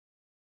like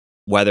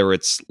whether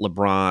it's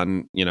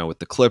LeBron, with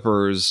the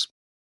Clippers,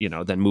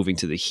 then moving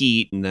to the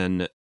Heat, and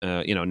then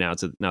now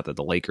it's not that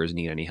the Lakers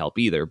need any help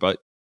either. But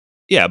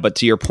yeah, but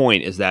to your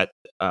point is that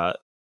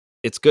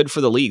it's good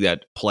for the league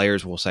that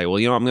players will say, well,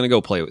 I'm going to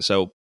go play.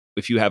 So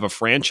if you have a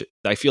franchise,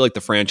 I feel like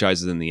the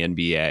franchises in the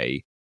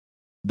NBA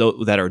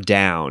that are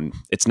down,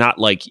 it's not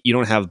like you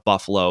don't have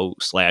Buffalo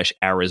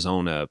 /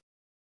 Arizona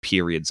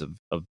periods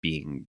of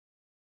being,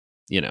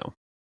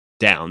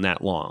 down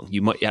that long.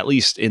 You might, at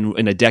least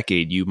in a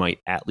decade, you might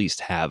at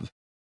least have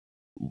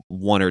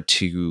one or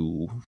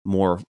two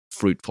more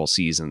fruitful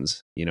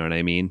seasons. You know what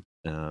I mean?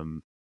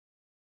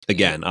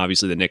 Again,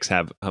 obviously the Knicks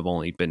have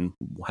only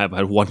have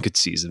had one good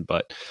season,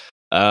 but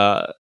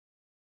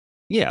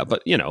yeah,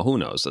 but who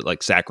knows?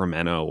 Like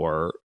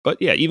Sacramento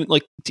even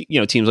like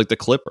teams like the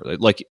Clippers,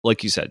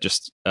 like you said,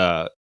 just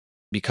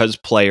because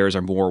players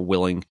are more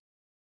willing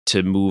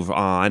to move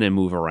on and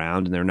move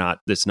around, and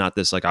it's not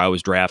this like I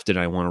was drafted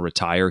and I want to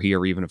retire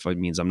here, even if it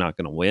means I'm not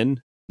going to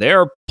win.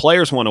 Their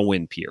players want to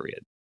win. Period.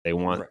 They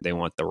want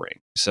the ring.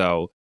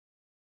 So,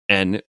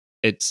 and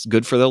it's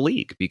good for the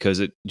league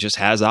because it just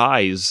has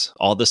eyes.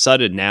 All of a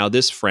sudden, now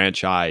this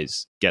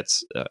franchise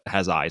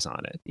has eyes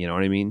on it. You know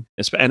what I mean?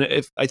 And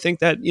if I think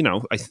that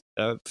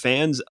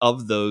fans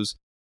of those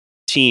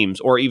teams,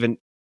 or even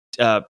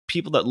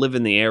people that live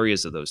in the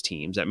areas of those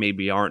teams that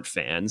maybe aren't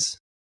fans,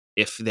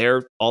 if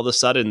they're all of a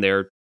sudden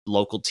their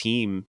local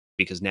team,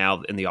 because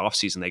now in the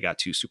offseason they got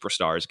two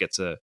superstars, gets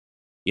a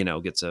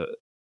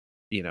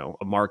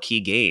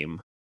marquee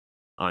game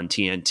on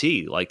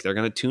TNT, like they're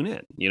going to tune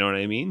in. You know what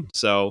I mean?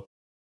 So,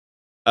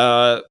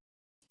 yeah,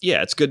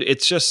 it's good.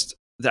 It's just,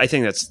 I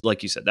think that's,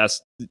 like you said,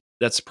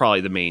 that's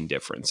probably the main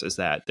difference, is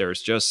that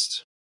there's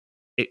just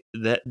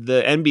that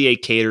the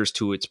NBA caters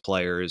to its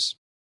players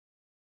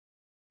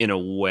in a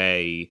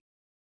way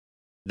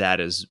that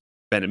has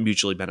been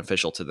mutually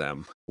beneficial to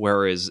them.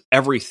 Whereas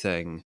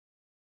everything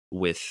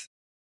with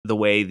the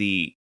way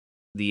the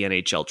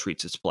NHL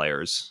treats its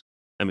players,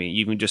 I mean,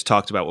 you even just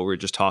talked about what we were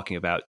just talking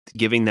about,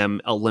 giving them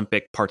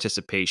Olympic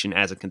participation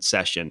as a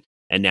concession.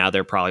 And now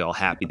they're probably all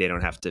happy they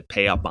don't have to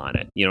pay up on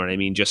it. You know what I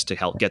mean? Just to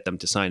help get them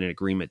to sign an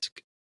agreement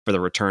for the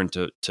return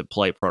to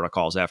play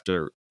protocols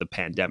after the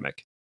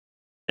pandemic.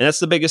 And that's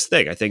the biggest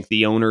thing. I think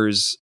the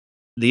owners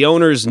in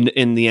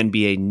the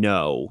NBA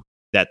know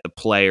that the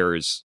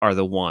players are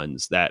the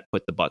ones that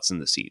put the butts in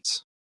the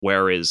seats.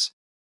 Whereas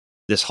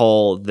this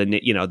whole,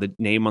 the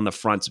name on the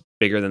front's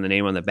bigger than the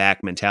name on the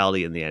back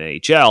mentality in the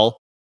NHL,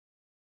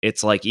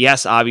 it's like,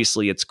 yes,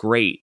 obviously it's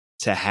great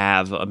to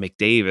have a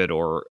McDavid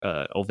or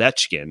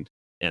Ovechkin,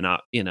 and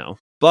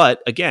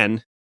but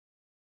again,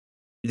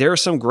 there are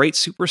some great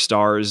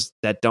superstars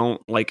that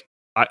don't like.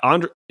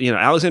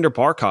 Alexander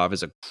Barkov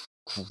is a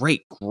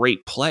great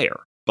player,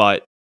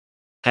 but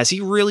has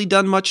he really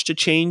done much to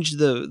change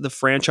the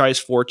franchise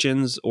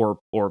fortunes or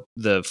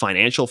the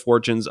financial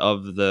fortunes or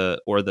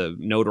the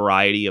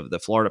notoriety of the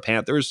Florida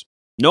Panthers?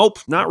 Nope,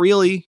 not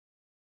really.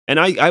 And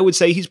I would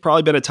say he's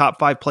probably been a top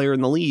 5 player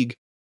in the league,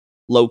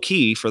 low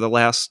key, for the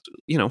last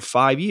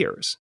 5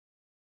 years.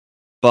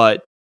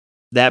 But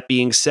that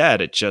being said,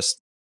 it just,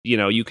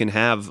 you can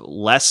have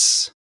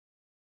less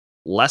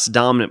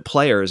dominant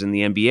players in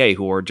the NBA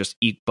who are just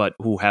but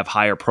who have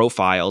higher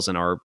profiles and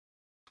are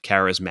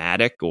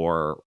charismatic,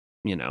 or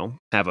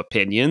have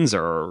opinions,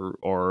 or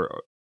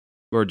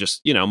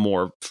just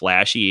more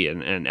flashy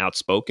and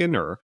outspoken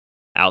or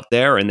out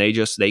there, and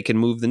they can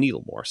move the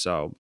needle more.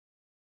 So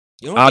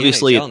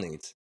obviously, the NHL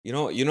needs.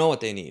 You know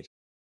what they need.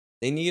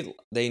 They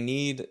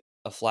need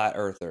a flat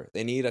earther.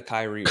 They need a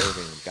Kyrie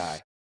Irving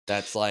guy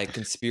that's like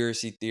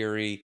conspiracy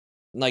theory,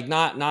 like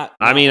not.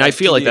 I mean, I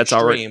feel like that's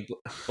already,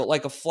 but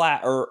like a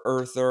flat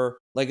earther,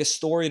 like a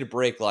story to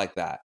break like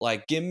that.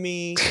 Like, give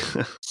me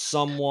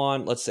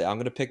someone. Let's say I'm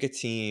going to pick a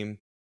team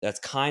that's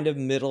kind of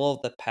middle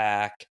of the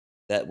pack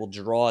that will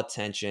draw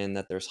attention,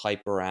 that there's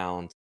hype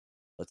around.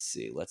 Let's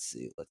see.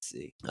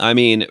 I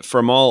mean,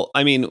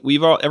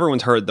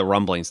 everyone's heard the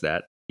rumblings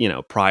that,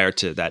 prior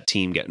to that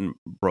team getting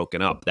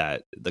broken up,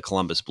 that the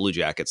Columbus Blue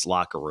Jackets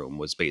locker room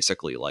was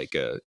basically like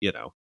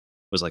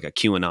was like a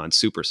QAnon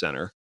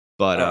supercenter.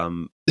 But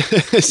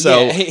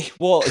so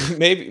well,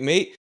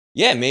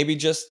 maybe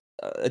just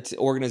an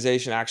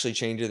organization actually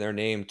changing their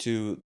name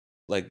to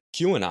like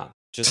QAnon,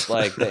 just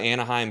like the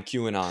Anaheim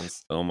QAnons.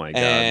 Oh my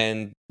god!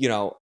 And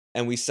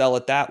and we sell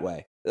it that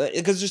way,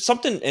 because there's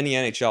something in the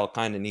NHL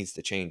kind of needs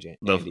to change it.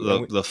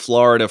 The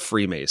Florida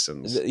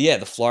Freemasons.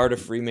 The Florida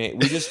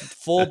Freemasons. We just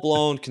full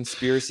blown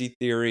conspiracy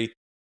theory.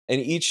 And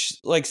each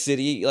like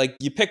city, like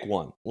you pick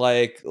one.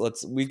 Like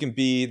we can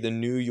be the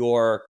New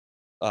York.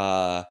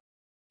 The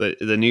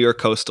New York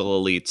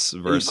coastal elites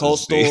versus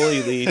coastal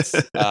elites,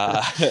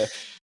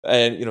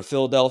 and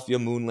Philadelphia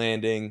moon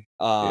landing.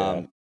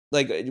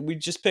 Like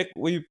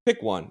we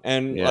pick one,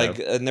 and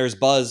and there's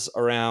buzz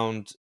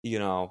around,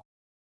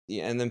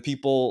 and then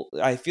people.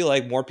 I feel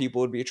like more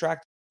people would be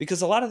attracted,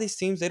 because a lot of these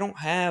teams, they don't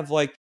have,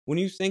 like, when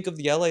you think of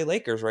the LA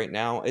Lakers right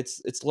now,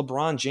 it's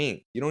LeBron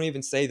James. You don't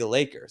even say the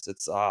Lakers.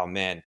 It's, oh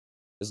man,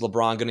 is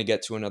LeBron going to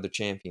get to another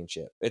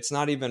championship? It's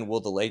not even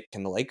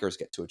can the Lakers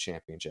get to a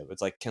championship?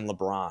 It's like, can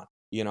LeBron?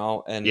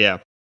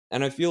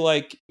 And I feel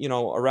like,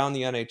 around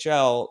the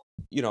NHL,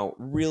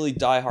 really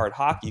diehard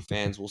hockey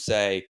fans will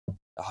say,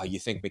 oh, you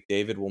think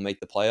McDavid will make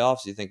the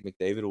playoffs? You think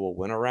McDavid will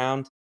win a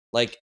round?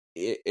 Like,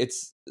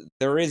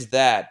 there is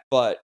that,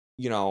 but,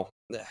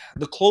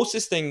 the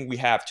closest thing we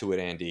have to it,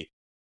 Andy,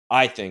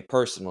 I think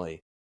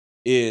personally,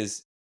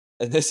 is,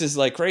 and this is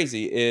like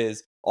crazy,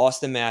 is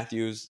Austin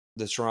Matthews,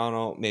 the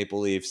Toronto Maple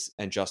Leafs,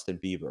 and Justin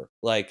Bieber.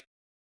 Like,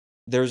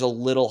 there's a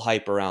little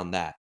hype around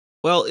that.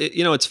 Well,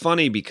 it's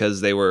funny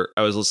because I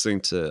was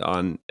listening to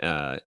on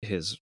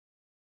his,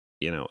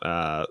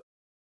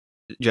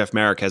 Jeff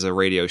Marek has a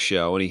radio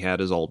show and he had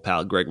his old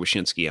pal Greg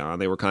Wyshynski on.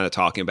 They were kind of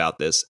talking about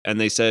this and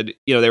they said,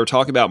 they were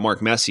talking about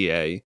Mark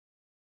Messier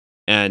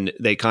and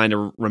they kind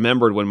of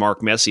remembered when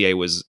Mark Messier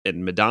was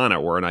and Madonna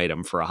were an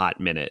item for a hot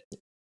minute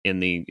in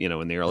the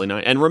early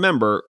 90s. And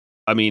remember,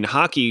 I mean,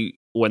 hockey,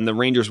 when the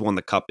Rangers won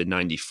the Cup in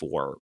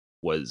 94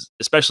 was,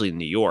 especially in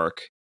New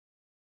York,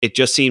 it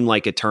just seemed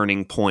like a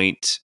turning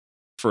point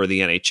for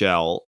the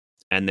NHL.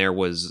 And there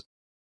was,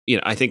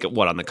 I think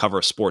on the cover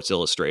of Sports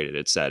Illustrated,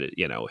 it said,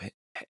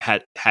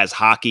 is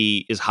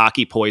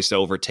hockey poised to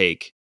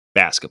overtake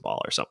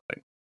basketball or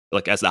something,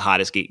 like as the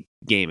hottest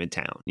game in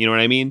town? You know what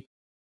I mean?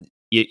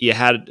 You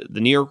had the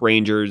New York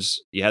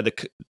Rangers, you had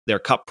their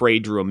Cup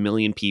parade drew 1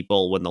 million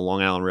people when the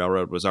Long Island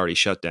Railroad was already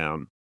shut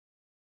down,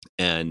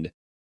 and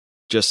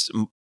just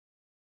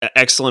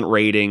excellent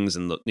ratings,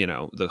 and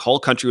the whole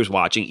country was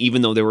watching,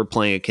 even though they were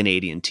playing a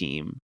Canadian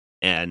team,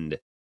 and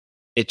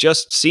it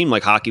just seemed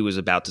like hockey was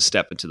about to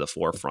step into the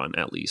forefront,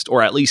 at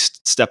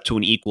least step to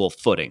an equal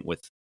footing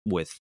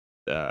with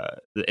the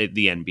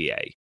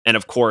NBA. And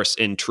of course,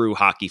 in true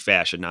hockey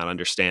fashion, not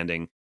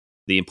understanding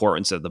the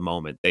importance of the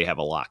moment, they have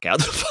a lockout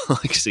the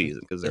following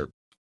season because they're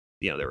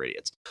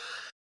idiots.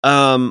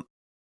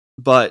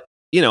 But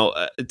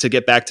to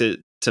get back to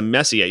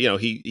Messier,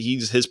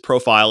 his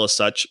profile is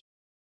such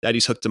that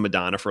he's hooked to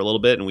Madonna for a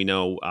little bit, and we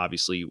know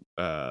obviously,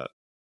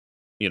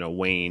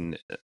 Wayne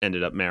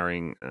ended up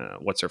marrying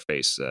what's her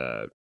face,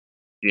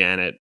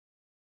 Janet.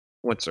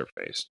 What's her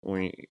face?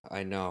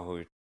 I know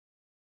who.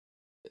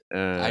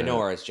 I know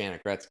her as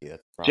Janet Gretzky.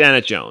 That's the problem.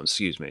 Janet Jones,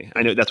 excuse me.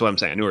 I know, that's what I'm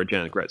saying. I knew her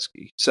Janet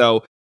Gretzky.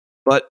 So,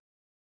 but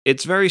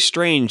it's very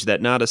strange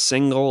that not a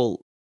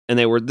single, and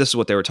this is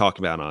what they were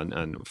talking about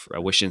on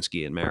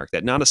Wyshynski and Marek,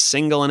 that not a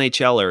single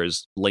NHLer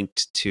is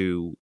linked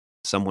to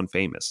someone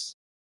famous.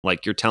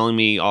 Like, you're telling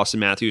me Austin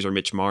Matthews or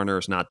Mitch Marner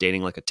is not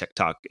dating like a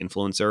TikTok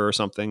influencer or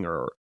something,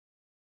 or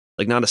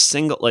like not a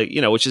single,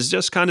 which is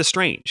just kind of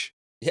strange.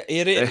 Yeah,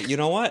 it is. You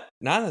know what?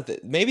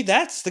 Maybe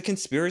that's the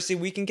conspiracy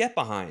we can get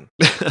behind.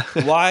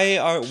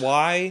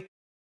 Why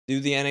do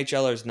the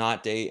NHLers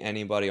not date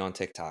anybody on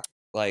TikTok?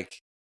 Like,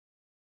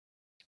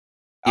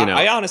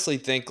 I honestly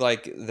think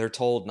like they're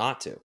told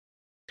not to.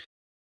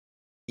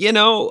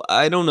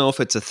 I don't know if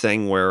it's a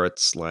thing where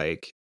it's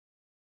like,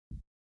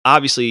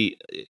 obviously,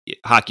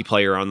 hockey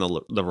player on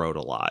the road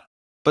a lot,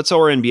 but so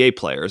are NBA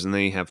players, and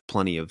they have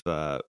plenty of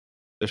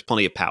there's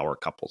plenty of power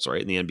couples,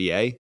 right, in the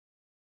NBA.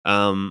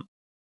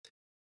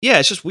 Yeah,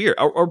 it's just weird.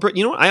 Or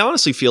I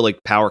honestly feel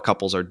like power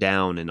couples are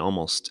down in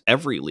almost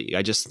every league.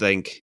 I just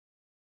think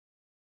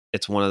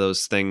it's one of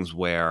those things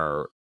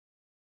where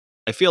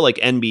I feel like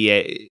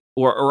NBA,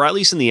 or at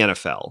least in the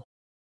NFL,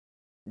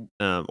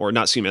 or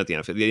not at the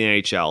NFL,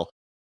 the NHL.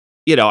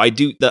 I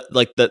do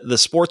the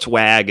sports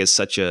wag is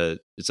such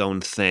its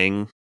own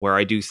thing, where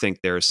I do think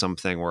there's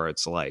something where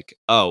it's like,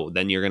 oh,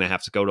 then you're going to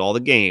have to go to all the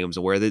games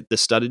and wear the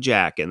studded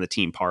jacket and the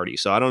team party.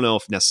 So I don't know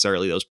if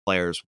necessarily those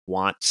players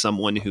want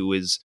someone who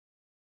is,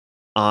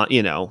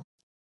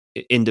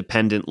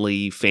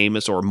 independently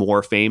famous or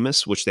more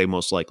famous, which they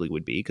most likely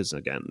would be, because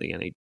again,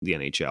 the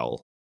NHL,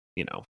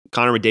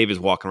 Connor McDavid's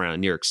walking around in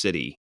New York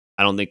City.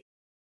 I don't think,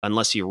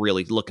 unless you're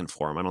really looking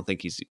for him, I don't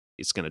think he's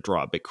going to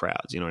draw big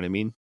crowds. You know what I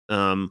mean?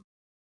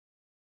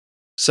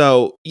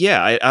 So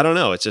yeah, I don't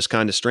know. It's just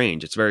kind of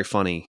strange. It's very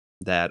funny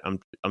that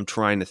I'm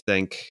trying to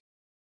think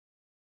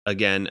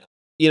again.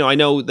 I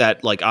know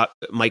that like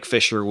Mike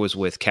Fisher was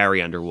with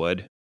Carrie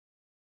Underwood.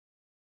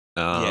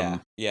 Yeah.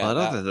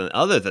 But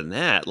other than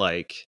that,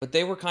 like, but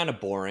they were kind of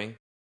boring.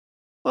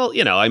 Well,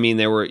 I mean,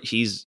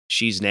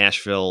 she's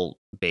Nashville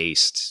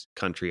based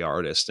country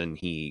artist, and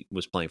he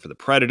was playing for the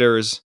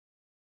Predators.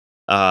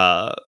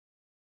 Then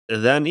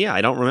yeah,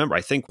 I don't remember.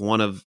 I think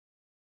one of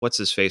what's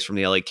his face from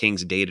the LA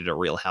Kings dated a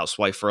Real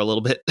Housewife for a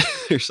little bit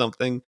or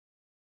something.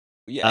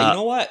 Yeah, you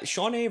know what?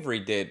 Sean Avery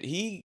did.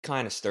 He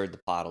kind of stirred the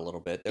pot a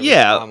little bit.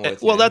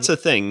 Well, that's the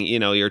thing.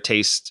 Your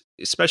taste,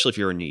 especially if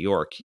you're in New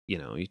York, you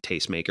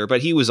tastemaker.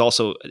 But he was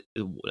also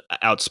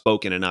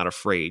outspoken and not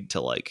afraid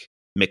to like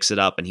mix it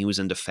up, and he was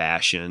into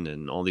fashion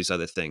and all these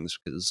other things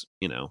because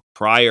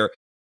prior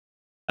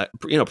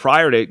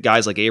to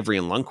guys like Avery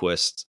and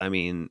Lundqvist, I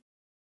mean,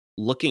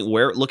 looking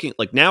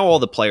like now all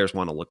the players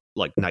want to look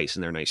like nice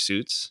in their nice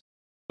suits,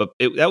 but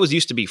that was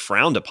used to be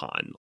frowned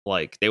upon.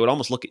 Like they would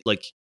almost look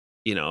like,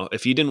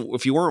 if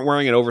you weren't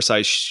wearing an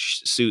oversized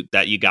suit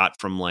that you got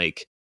from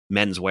like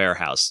Men's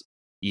Warehouse,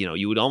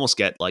 you would almost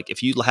get like,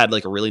 if you had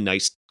like a really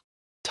nice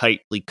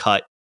tightly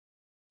cut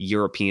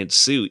European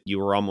suit, you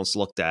were almost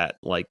looked at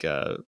like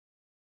it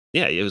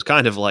was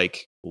kind of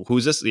like,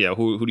 who's this?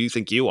 Who do you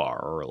think you are?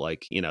 Or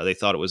like, they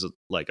thought it was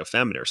like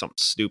effeminate or something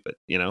stupid,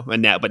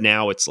 and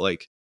now it's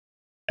like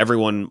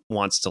everyone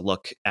wants to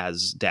look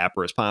as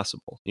dapper as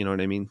possible. You know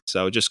what I mean?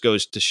 So it just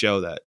goes to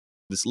show that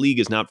this league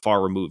is not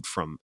far removed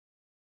from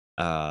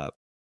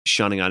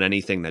shunning on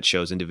anything that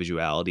shows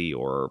individuality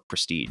or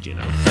prestige,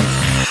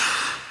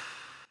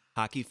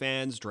 Hockey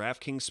fans,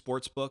 DraftKings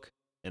Sportsbook,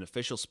 an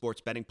official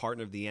sports betting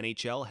partner of the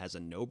NHL, has a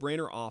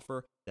no-brainer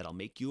offer that'll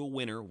make you a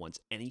winner once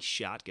any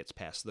shot gets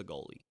past the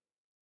goalie.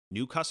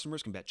 New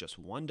customers can bet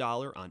just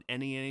 $1 on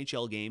any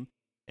NHL game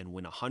and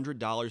win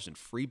 $100 in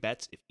free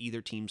bets if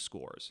either team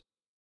scores.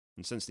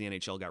 And since the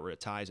NHL got rid of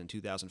ties in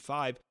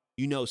 2005,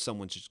 you know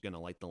someone's just going to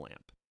light the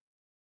lamp.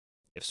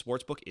 If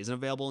Sportsbook isn't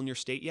available in your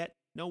state yet,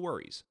 no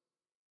worries.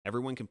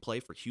 Everyone can play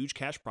for huge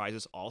cash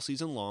prizes all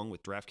season long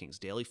with DraftKings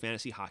daily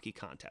fantasy hockey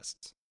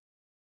contests.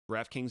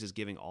 DraftKings is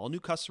giving all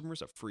new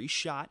customers a free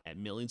shot at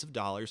millions of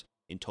dollars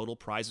in total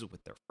prizes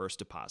with their first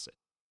deposit.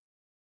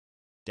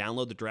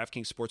 Download the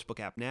DraftKings Sportsbook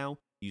app now,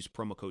 use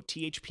promo code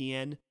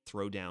THPN,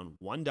 throw down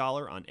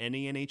 $1 on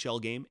any NHL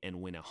game,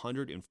 and win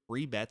 $100 in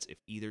free bets if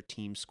either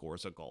team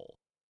scores a goal.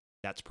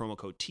 That's promo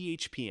code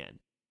THPN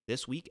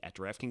this week at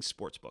DraftKings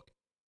Sportsbook,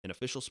 an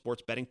official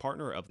sports betting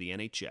partner of the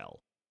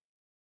NHL.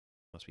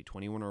 Must be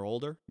 21 or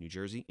older, New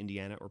Jersey,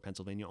 Indiana, or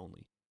Pennsylvania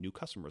only. New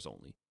customers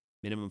only.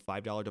 Minimum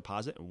 $5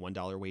 deposit and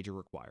 $1 wager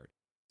required.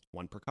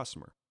 One per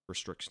customer.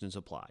 Restrictions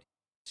apply.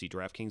 See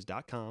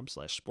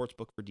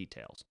DraftKings.com/sportsbook for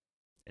details.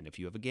 And if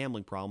you have a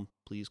gambling problem,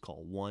 please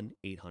call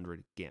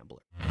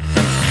 1-800-GAMBLER.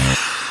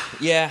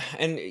 Yeah,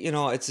 and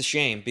it's a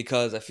shame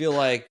because I feel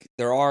like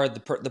there are the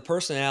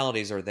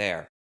personalities are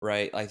there,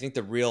 right? I think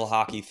the real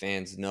hockey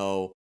fans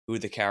know who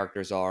the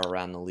characters are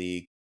around the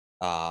league,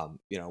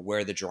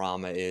 where the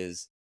drama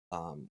is,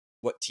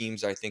 what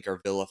teams I think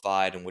are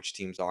vilified and which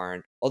teams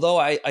aren't. Although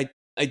I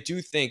do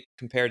think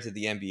compared to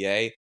the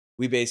NBA,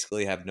 we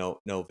basically have no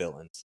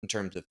villains in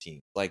terms of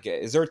teams. Like,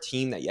 is there a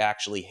team that you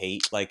actually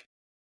hate? Like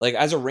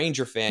as a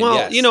Ranger fan,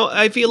 well, yes,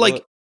 I feel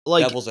like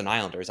Devils and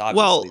Islanders,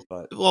 obviously.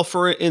 Well,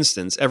 for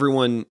instance,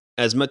 everyone,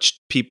 as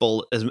much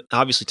people as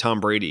obviously Tom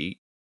Brady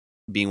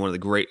being one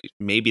of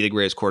maybe the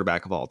greatest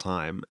quarterback of all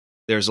time.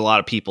 There's a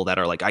lot of people that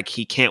are like,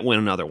 he can't win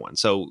another one.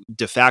 So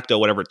de facto,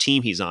 whatever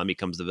team he's on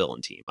becomes the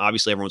villain team.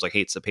 Obviously, everyone's like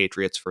hates the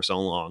Patriots for so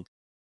long.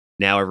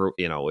 Now,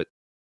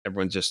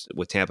 everyone just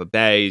with Tampa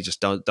Bay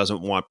just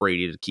doesn't want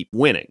Brady to keep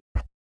winning.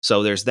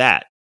 So there's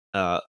that.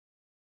 Tampa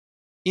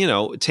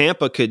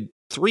could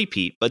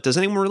three-peat, but does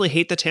anyone really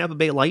hate the Tampa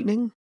Bay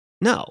Lightning?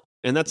 No.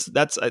 And that's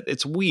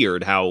it's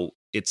weird how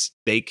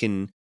they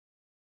can.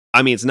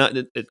 I mean, it's not.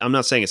 I'm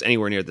not saying it's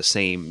anywhere near the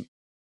same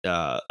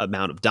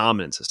amount of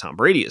dominance as Tom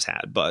Brady has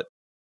had, but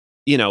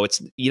you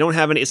don't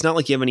have any. It's not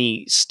like you have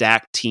any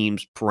stacked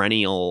teams,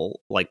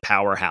 perennial like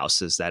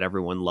powerhouses that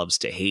everyone loves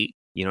to hate.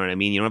 You know what I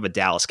mean? You don't have a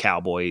Dallas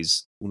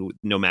Cowboys,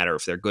 no matter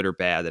if they're good or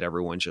bad, that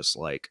everyone's just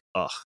like,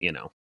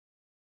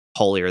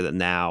 holier than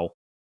thou.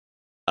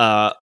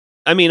 I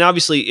mean,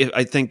 obviously,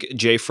 I think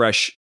Jay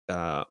Fresh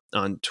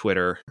on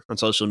Twitter, on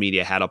social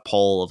media, had a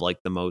poll of like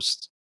the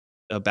most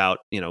about,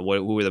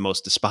 who were the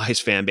most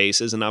despised fan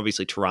bases. And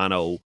obviously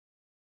Toronto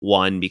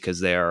won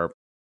because they're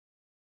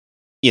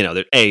one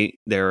of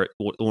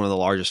the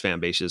largest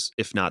fan bases,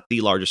 if not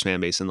the largest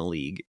fan base in the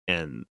league.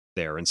 And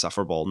they're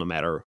insufferable no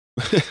matter,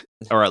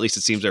 or at least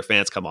it seems their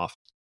fans come off.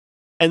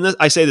 And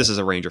I say this as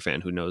a Ranger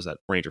fan who knows that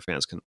Ranger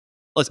fans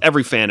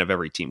every fan of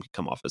every team can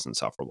come off as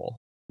insufferable,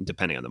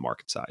 depending on the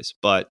market size.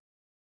 But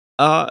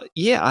I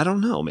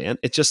don't know, man.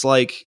 It's just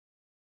like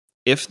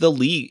if the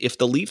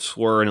Leafs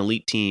were an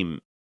elite team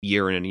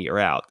year in and year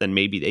out, then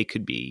maybe they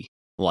could be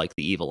like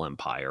the evil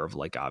empire of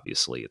like,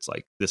 obviously it's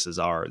like, there's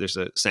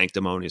a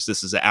sanctimonious,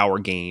 this is our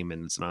game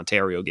and it's an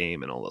Ontario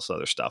game and all this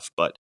other stuff.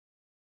 But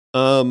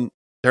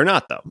they're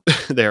not though.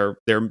 they're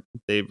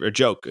a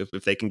joke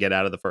if they can get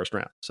out of the first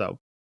round. So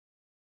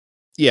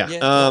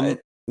I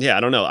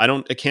don't know.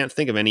 I can't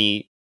think of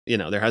any,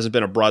 there hasn't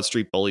been a Broad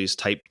Street Bullies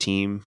type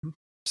team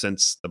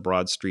since the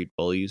Broad Street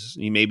Bullies.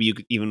 Maybe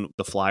even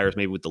the Flyers,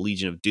 maybe with the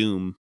Legion of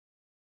Doom,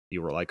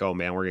 you were like, oh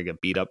man, we're gonna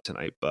get beat up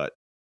tonight. But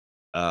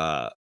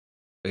not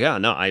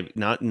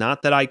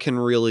that I can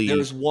really.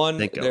 There's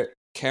one.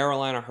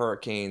 Carolina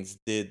Hurricanes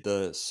did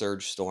the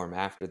Surge Storm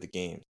after the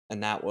game,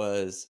 and that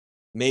was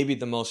maybe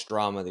the most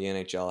drama the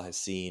NHL has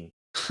seen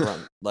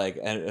from like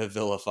a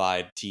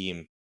vilified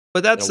team.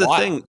 But that's the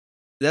thing.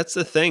 That's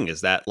the thing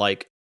is that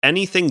like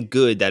anything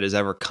good that has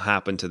ever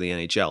happened to the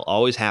NHL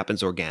always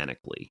happens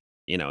organically.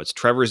 It's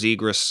Trevor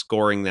Zegras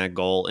scoring that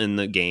goal in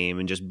the game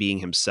and just being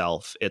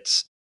himself.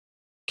 It's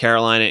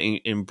Carolina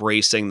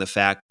embracing the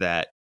fact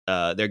that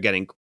they're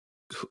getting.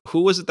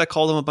 Who was it that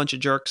called them a bunch of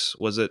jerks?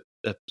 Was it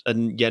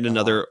yet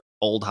another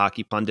old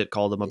hockey pundit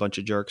called them a bunch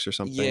of jerks or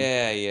something?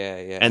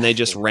 Yeah. And they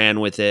just ran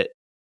with it.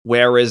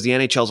 Whereas the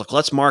NHL's like,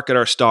 let's market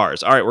our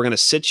stars. All right, we're going to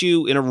sit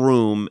you in a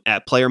room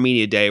at Player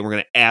Media Day. And we're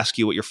going to ask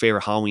you what your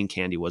favorite Halloween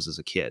candy was as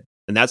a kid.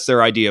 And that's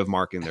their idea of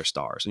marketing their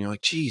stars. And you're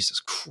like,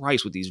 Jesus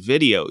Christ, with these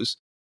videos.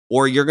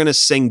 Or you're going to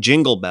sing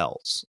Jingle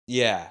Bells.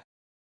 Yeah.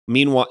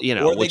 Meanwhile,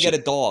 or they get a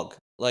dog.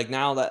 Like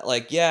now that,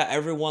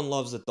 everyone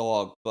loves a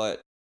dog.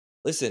 But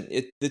listen,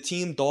 the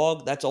team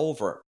dog, that's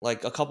over.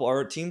 Like a couple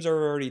our teams are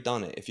already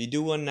done it. If you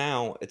do one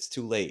now, it's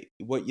too late.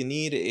 What you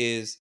need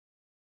is,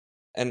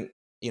 and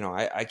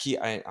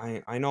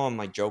I know I'm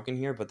like joking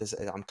here, but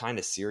I'm kind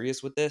of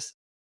serious with this.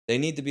 They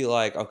need to be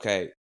like,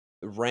 okay,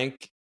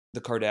 rank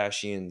the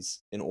Kardashians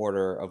in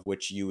order of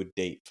which you would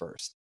date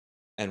first,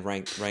 and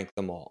rank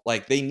them all.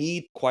 Like they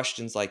need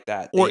questions like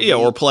that. Or They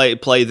or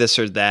need- play this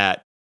or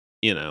that,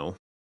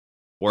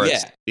 where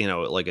it's Yeah.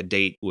 like a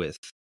date with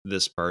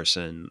this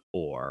person,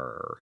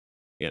 or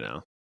I don't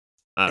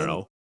And-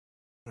 know.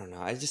 I don't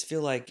know. I just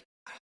feel like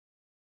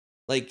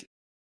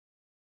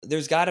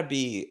there's got to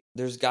be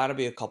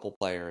a couple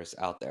players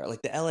out there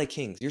like the LA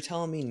Kings. You're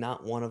telling me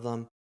not one of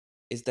them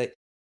is that?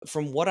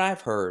 From what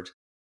I've heard,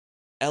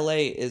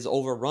 LA is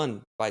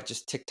overrun by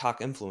just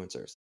TikTok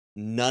influencers.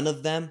 None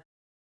of them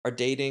are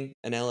dating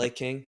an LA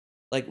King.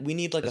 Like we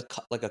need like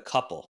a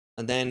couple,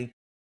 and then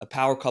a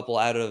power couple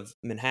out of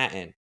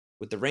Manhattan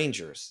with the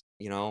Rangers.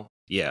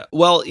 Yeah.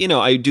 Well, you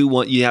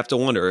have to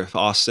wonder if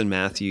Austin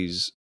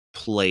Matthews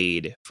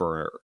played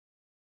for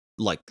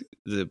like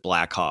the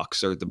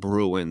Blackhawks or the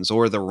Bruins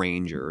or the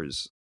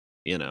Rangers,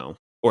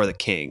 or the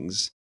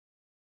Kings.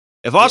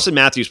 If Austin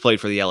Matthews played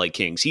for the LA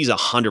Kings, he's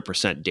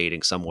 100%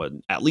 dating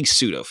someone at least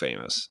pseudo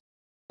famous.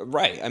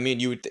 Right. I mean,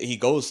 he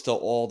goes to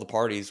all the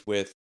parties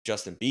with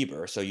Justin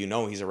Bieber, so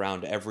he's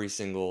around every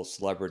single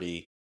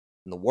celebrity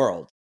in the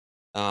world.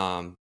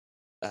 I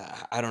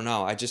don't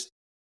know.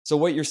 So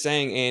what you're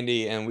saying,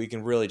 Andy, and we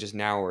can really just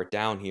narrow it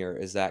down here,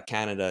 is that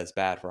Canada is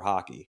bad for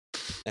hockey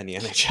and the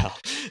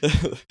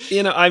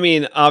NHL. I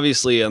mean,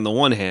 obviously, on the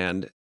one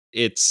hand,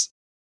 it's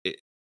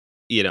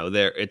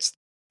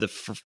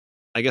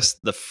I guess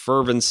the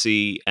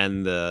fervency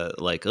and the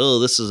like, oh,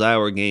 this is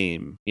our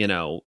game,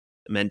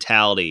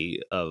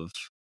 mentality of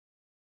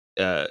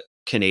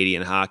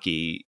Canadian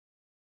hockey.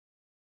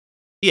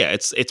 Yeah,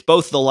 it's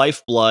both the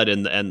lifeblood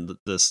and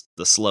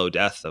the slow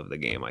death of the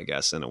game, I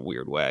guess, in a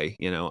weird way.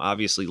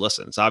 Obviously,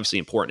 it's obviously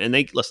important,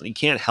 and you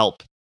can't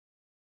help.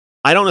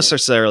 I don't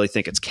necessarily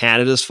think it's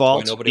Canada's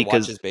fault. Nobody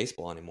watches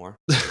baseball anymore.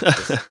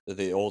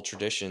 The old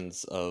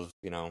traditions of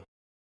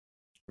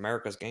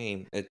America's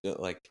game, it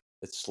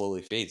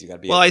slowly fades. You got to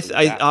be. Well, I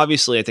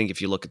think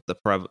if you look at the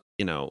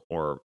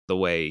or the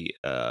way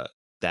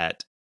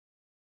that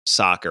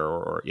soccer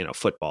or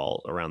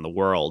football around the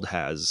world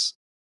has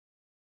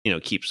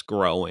keeps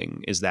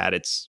growing, is that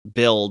it's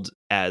billed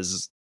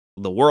as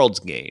the world's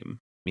game.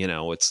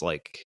 It's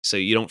like, so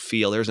you don't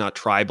feel there's not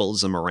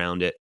tribalism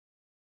around it.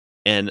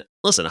 And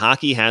listen,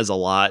 hockey has a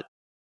lot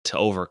to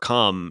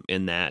overcome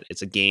in that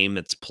it's a game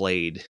that's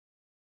played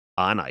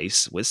on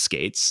ice with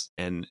skates,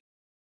 and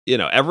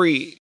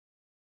every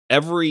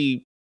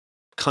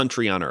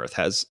country on earth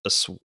has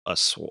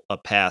a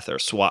path or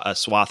a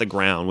swath of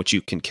ground which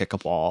you can kick a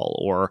ball,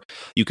 or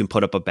you can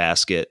put up a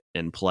basket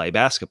and play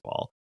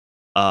basketball.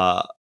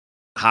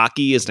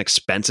 Hockey is an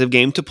expensive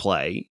game to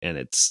play, and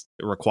it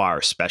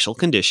requires special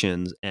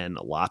conditions and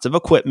lots of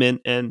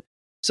equipment, and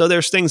so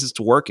there's things it's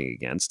working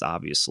against,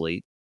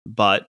 obviously.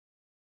 But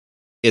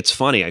it's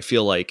funny, I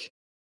feel like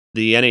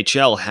the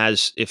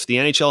NHL if the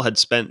NHL had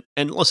spent,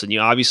 and listen,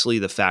 obviously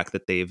the fact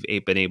that they've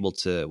been able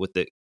to, with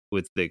the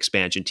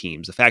expansion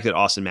teams, the fact that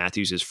Austin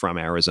Matthews is from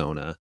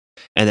Arizona,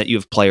 and that you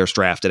have players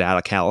drafted out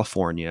of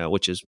California,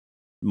 which is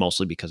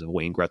mostly because of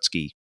Wayne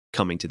Gretzky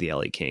coming to the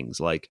LA Kings.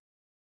 Like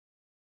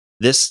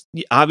this,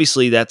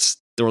 obviously the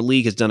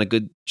league has done a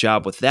good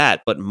job with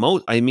that. But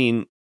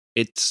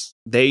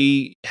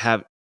they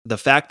have the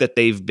fact that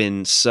they've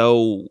been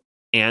so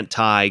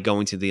anti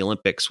going to the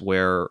Olympics,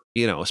 where,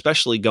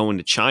 especially going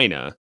to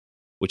China,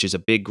 which is a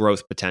big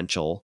growth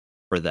potential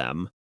for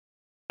them,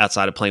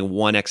 outside of playing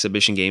one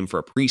exhibition game for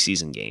a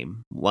preseason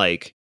game.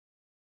 Like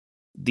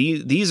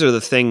these are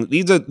the things,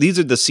 these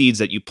are the seeds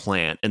that you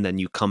plant, and then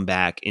you come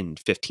back in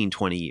 15,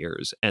 20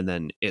 years, and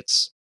then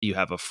you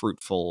have a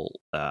fruitful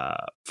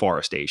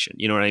forestation.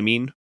 You know what I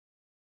mean?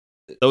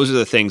 Those are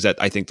the things that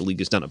I think the league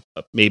has done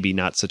a maybe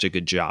not such a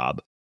good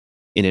job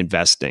in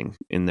investing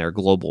in their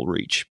global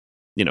reach.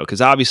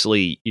 Because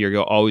obviously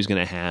you're always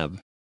going to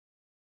have,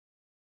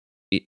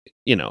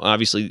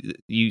 obviously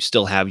you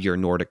still have your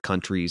Nordic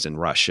countries and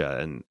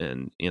Russia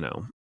and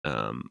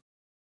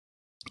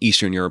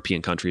Eastern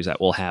European countries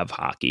that will have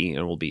hockey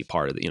and will be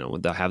part of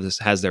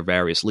has their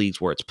various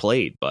leagues where it's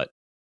played. But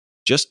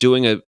just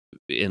doing it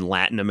in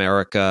Latin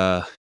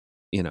America,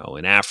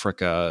 in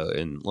Africa,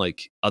 and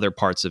like other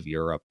parts of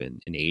Europe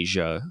and in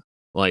Asia,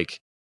 like,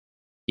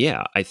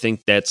 yeah, I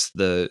think that's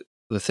the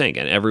thing.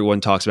 And everyone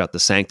talks about the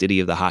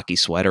sanctity of the hockey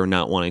sweater,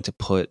 not wanting to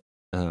put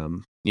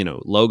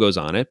logos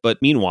on it. But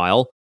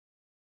meanwhile,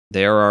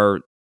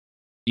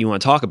 you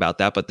want to talk about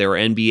that, but there are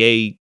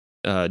NBA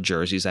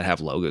jerseys that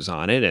have logos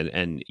on it,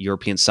 and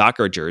European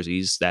soccer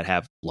jerseys that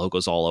have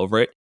logos all over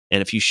it.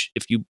 And if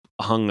you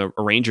hung a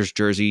Rangers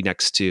jersey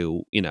next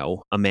to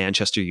a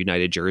Manchester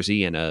United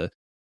jersey and a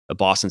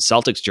Boston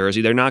Celtics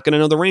jersey, they're not going to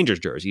know the Rangers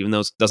jersey, even though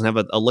it doesn't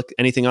have a look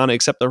anything on it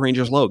except the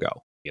Rangers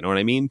logo. You know what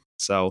I mean?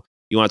 So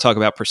you want to talk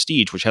about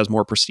prestige, which has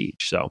more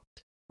prestige. So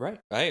right.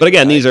 But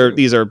again, these are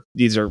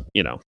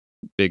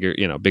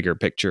bigger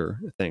picture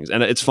things.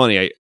 And it's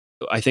funny.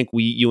 I think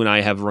you and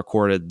I have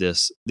recorded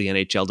this. The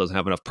NHL doesn't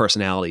have enough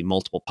personality.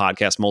 Multiple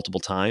podcasts, multiple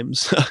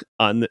times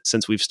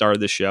since we've started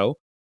this show.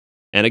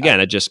 And again,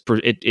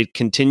 it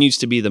continues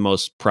to be the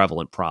most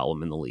prevalent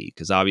problem in the league,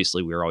 because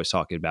obviously we're always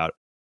talking about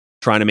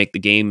trying to make the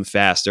game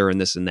faster and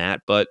this and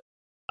that, but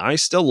I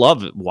still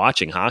love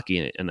watching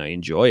hockey and I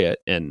enjoy it.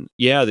 And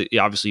yeah,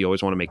 obviously you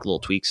always want to make little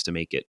tweaks to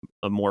make it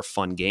a more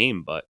fun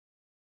game, but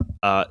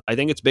I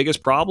think its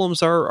biggest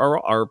problems are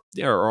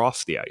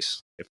off the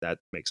ice, if that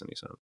makes any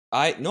sense.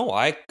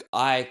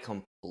 I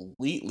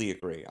completely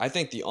agree. I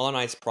think the on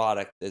ice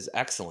product is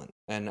excellent,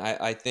 and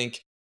I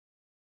think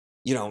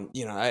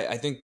I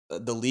think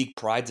the league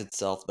prides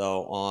itself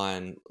though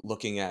on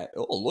looking at,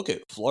 look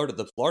at Florida.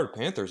 The Florida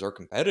Panthers are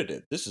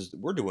competitive.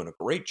 We're doing a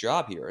great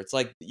job here. It's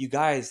like, you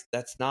guys,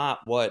 that's not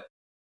what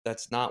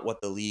the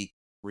league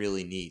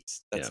really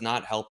needs. That's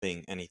not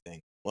helping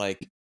anything.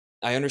 Like,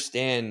 I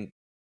understand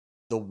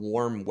the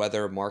warm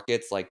weather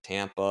markets like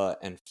Tampa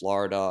and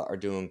Florida are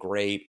doing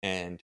great,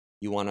 and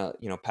you want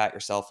to pat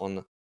yourself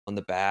on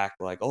the back,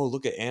 like, oh,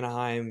 look at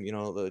Anaheim,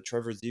 the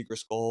Trevor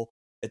Zegras goal.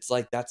 It's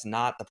like, that's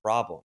not the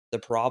problem. The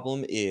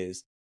problem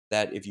is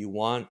that if you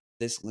want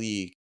this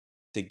league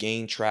to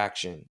gain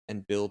traction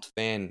and build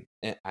fan,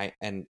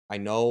 and I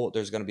know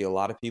there's going to be a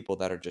lot of people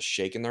that are just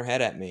shaking their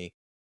head at me,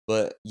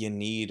 but you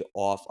need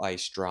off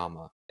ice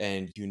drama,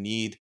 and you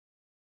need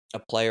a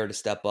player to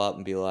step up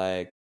and be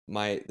like,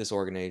 this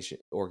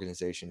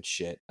organization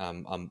shit.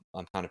 I'm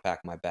kind of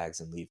packing my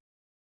bags and leave.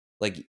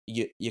 Like,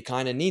 you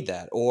kind of need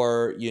that,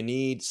 or you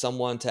need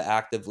someone to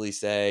actively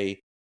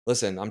say,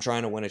 listen, I'm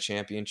trying to win a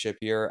championship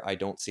here. I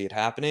don't see it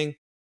happening.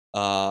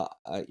 I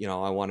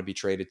want to be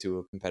traded to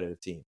a competitive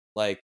team.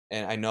 Like,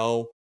 and I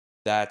know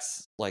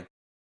that's like,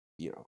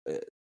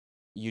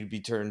 you'd be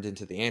turned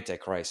into the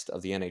Antichrist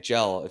of the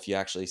NHL if you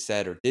actually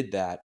said or did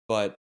that.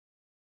 But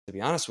to be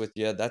honest with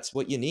you, that's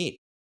what you need.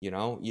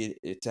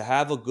 To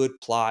have a good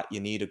plot, you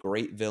need a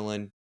great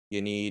villain.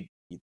 You need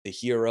the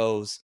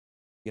heroes.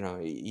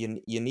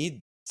 You need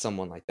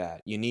someone like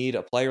that. You need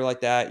a player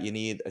like that. You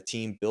need a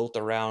team built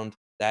around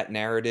that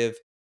narrative.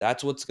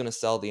 That's what's going to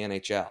sell the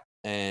NHL.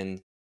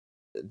 And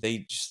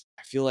I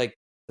feel like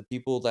the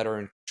people that are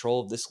in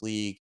control of this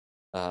league,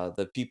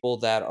 the people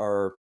that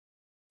are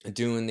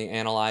doing the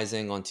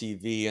analyzing on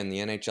TV and the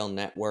NHL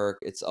network,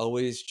 it's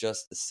always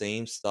just the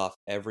same stuff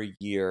every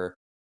year,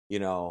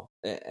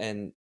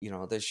 and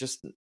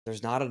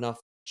there's not enough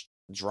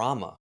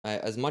drama.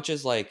 As much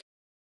as like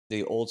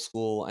the old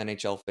school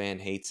NHL fan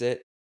hates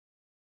it,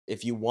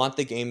 if you want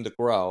the game to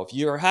grow, if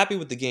you're happy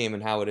with the game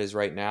and how it is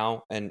right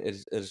now, and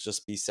it's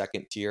just be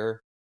second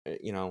tier,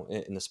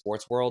 in the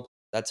sports world,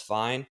 that's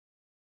fine.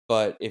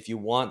 But if you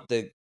want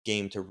the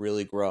game to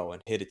really grow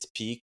and hit its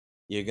peak,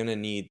 you're gonna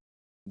need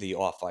the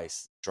off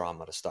ice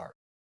drama to start.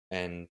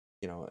 And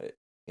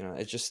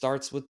it just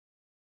starts with,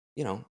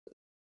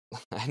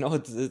 I know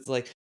it's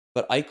like,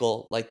 but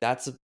Eichel, like,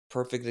 that's a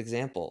perfect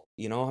example.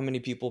 You know how many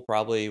people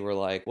probably were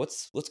like,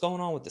 what's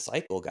going on with this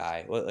Eichel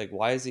guy? What, like,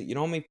 why is he? You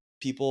know how many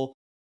people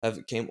have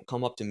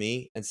come up to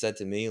me and said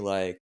to me,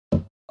 like,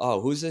 oh,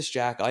 who's this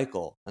Jack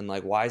Eichel? And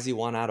like, why does he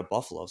want out of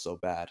Buffalo so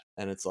bad?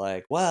 And it's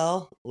like,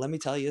 well, let me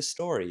tell you a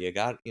story. You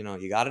got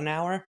an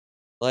hour?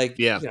 Like,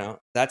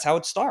 that's how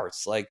it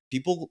starts. Like,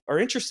 people are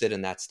interested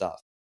in that stuff.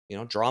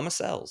 Drama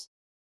sells.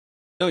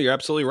 No, you're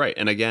absolutely right.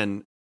 And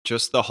again,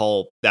 just that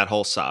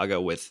whole saga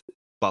with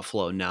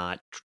Buffalo not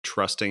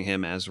trusting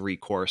him as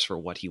recourse for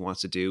what he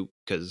wants to do,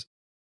 because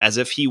as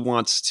if he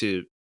wants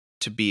to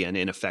be an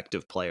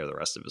ineffective player the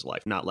rest of his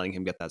life, not letting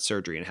him get that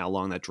surgery, and how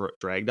long that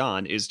dragged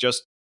on is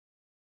just,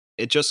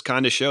 it just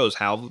kind of shows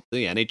how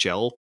the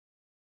NHL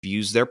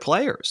views their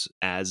players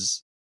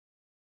as,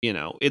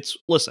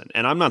 listen,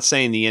 and I'm not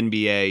saying the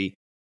NBA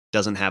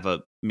doesn't have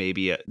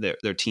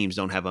their teams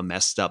don't have a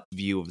messed up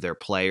view of their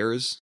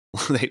players.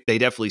 They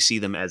definitely see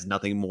them as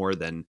nothing more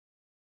than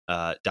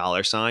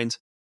dollar signs,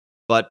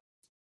 but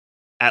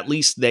at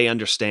least they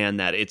understand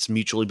that it's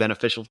mutually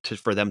beneficial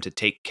for them to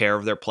take care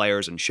of their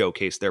players and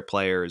showcase their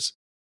players.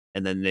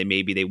 And then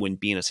they wouldn't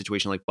be in a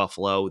situation like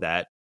Buffalo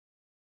that,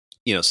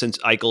 since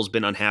Eichel's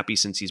been unhappy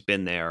since he's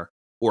been there,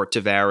 or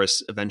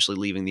Tavares eventually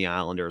leaving the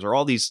Islanders, or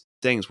all these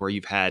things where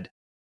you've had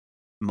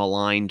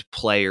maligned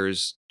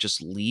players just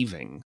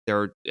leaving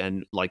there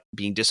and like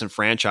being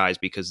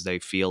disenfranchised because they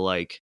feel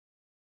like,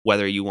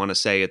 whether you want to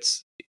say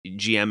it's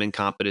GM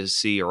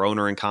incompetency or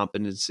owner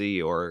incompetency,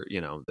 or,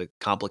 the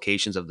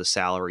complications of the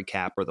salary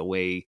cap, or the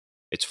way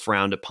it's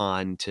frowned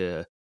upon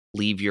to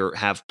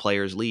have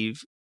players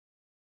leave.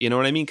 You know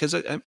what I mean? Because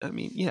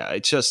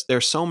it's just,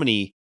 there's so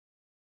many.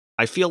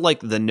 I feel like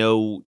the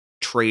no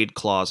trade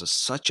clause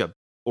is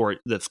or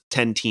the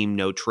 10-team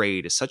no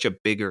trade is such a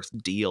bigger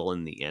deal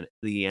in the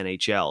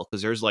NHL,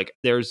 because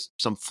there's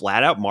some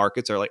flat out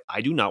markets that are like,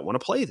 I do not want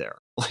to play there.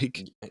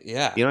 Like,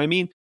 yeah, you know what I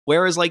mean?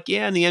 Whereas, like,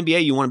 in the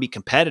NBA, you want to be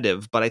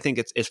competitive, but I think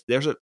it's if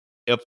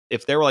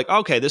they were like,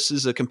 okay, this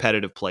is a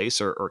competitive place,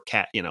 or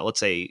let's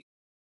say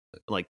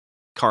like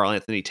Karl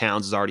Anthony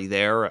Towns is already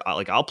there,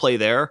 like, I'll play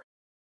there,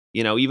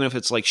 even if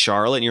it's like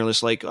Charlotte, and you're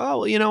just like,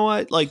 oh, you know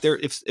what, like,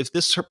 if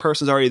this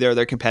person's already there,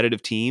 their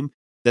competitive team,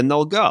 then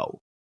they'll go.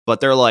 But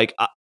they're like,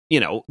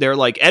 they're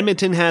like,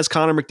 Edmonton has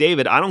Connor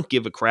McDavid. I don't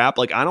give a crap.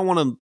 Like, I don't want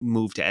to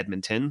move to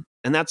Edmonton.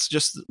 And that's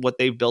just what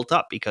they've built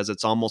up, because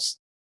it's almost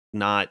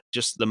not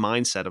just the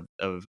mindset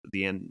of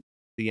the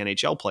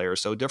NHL player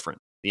is so different.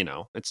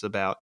 It's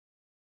about,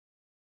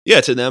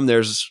 to them,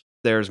 there's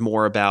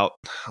more about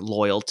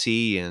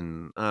loyalty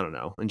and I don't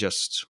know. And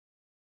just,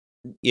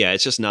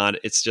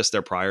 it's just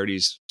their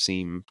priorities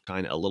seem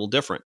kind of a little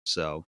different.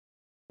 So,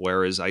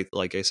 whereas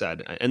like I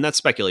said, and that's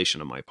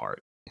speculation on my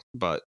part,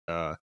 but,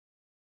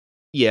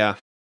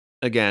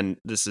 again,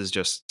 this is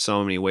just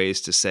so many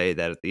ways to say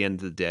that at the end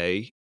of the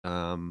day,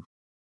 the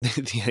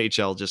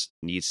NHL just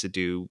needs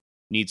to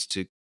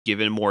give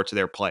in more to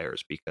their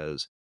players,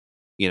 because,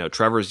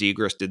 Trevor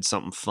Zegras did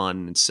something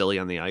fun and silly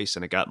on the ice,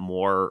 and it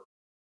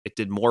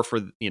did more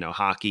for,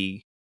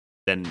 hockey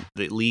than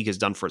the league has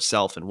done for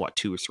itself in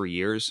 2 or 3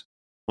 years.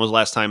 When was the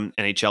last time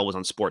NHL was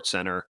on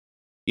SportsCenter?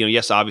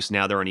 Yes, obviously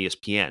now they're on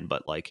ESPN,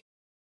 but like,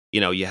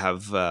 you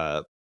have,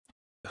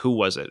 who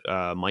was it?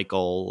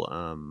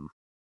 Michael,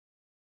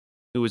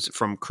 who was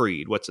from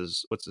Creed? What's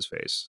his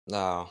face?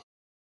 No.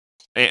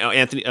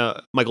 Anthony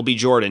Michael B.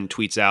 Jordan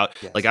tweets out,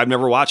 Yes. like, I've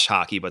never watched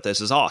hockey, but this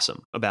is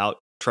awesome, about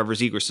Trevor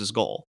Zegras'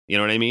 goal. You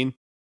know what I mean?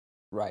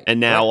 Right. And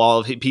now Right. all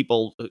of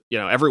people,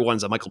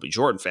 everyone's a Michael B.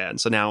 Jordan fan,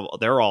 so now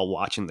they're all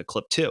watching the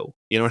clip too.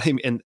 You know what I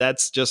mean? And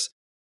that's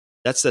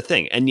the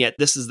thing. And yet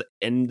this is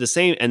the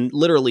same, and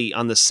literally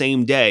on the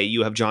same day,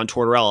 you have John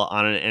Tortorella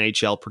on an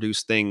NHL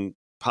produced thing,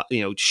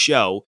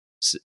 show.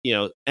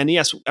 And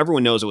yes,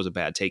 everyone knows it was a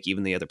bad take,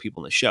 even the other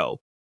people in the show.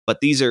 But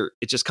it's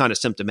just kind of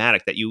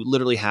symptomatic that you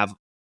literally have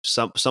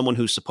someone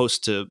who's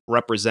supposed to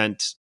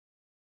represent,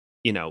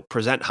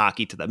 present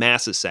hockey to the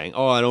masses saying,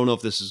 "Oh, I don't know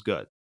if this is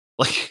good."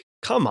 Like,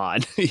 come on,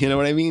 you know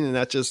what I mean? And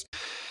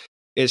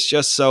it's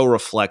just so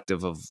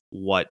reflective of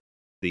what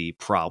the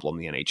problem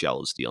the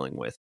NHL is dealing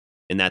with,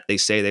 in that they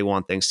say they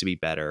want things to be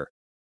better,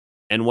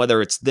 and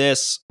whether it's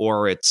this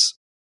or it's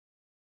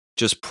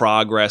just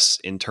progress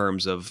in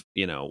terms of,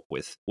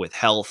 with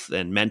health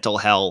and mental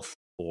health,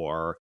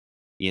 or,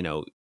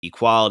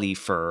 equality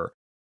for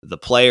the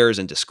players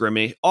and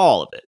discriminate,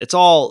 all of it. It's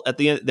all at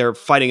the end, they're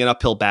fighting an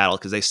uphill battle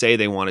because they say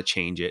they want to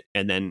change it.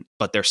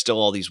 But there's still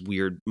all these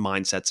weird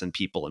mindsets and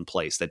people in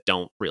place that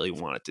don't really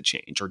want it to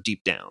change, or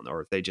deep down,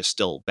 or they just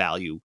still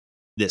value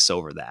this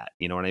over that.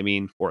 You know what I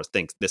mean? Or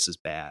think this is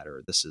bad,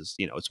 or this is,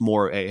 it's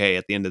more, hey,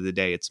 at the end of the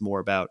day, it's more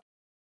about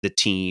the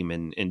team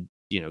and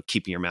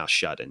keeping your mouth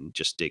shut and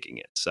just digging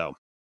it. So,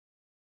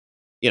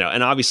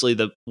 and obviously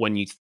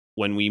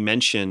when we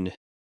mention,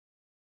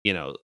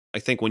 I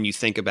think when you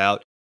think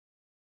about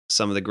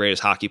some of the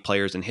greatest hockey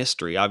players in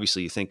history,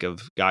 obviously you think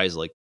of guys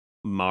like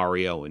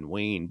Mario and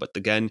Wayne, but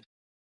again,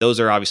 those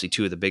are obviously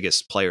two of the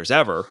biggest players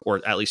ever, or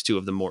at least two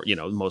of the more,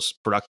 most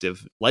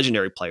productive,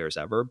 legendary players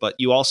ever. But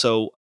you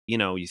also,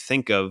 I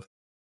think of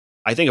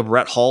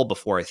Brett Hull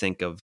before I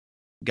think of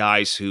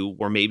guys who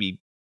were maybe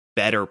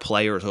better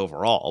players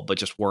overall, but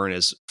just weren't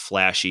as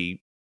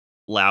flashy,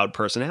 loud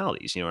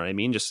personalities. You know what I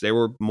mean? Just, they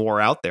were more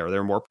out there.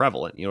 They're more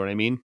prevalent. You know what I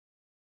mean?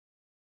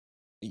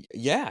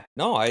 Yeah,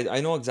 no, I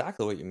know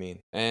exactly what you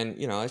mean. And,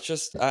 it's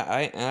just,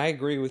 I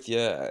agree with you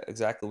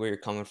exactly where you're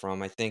coming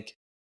from. I think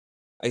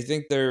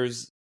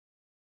there's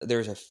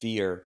a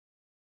fear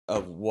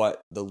of what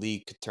the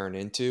league could turn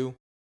into.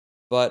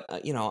 But,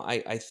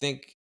 I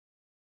think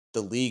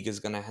the league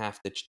is going to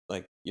have to,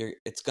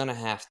 it's going to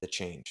have to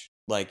change.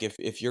 Like,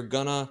 if you're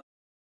gonna,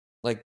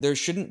 like, there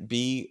shouldn't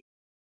be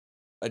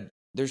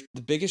there's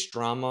the biggest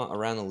drama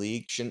around the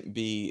league shouldn't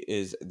be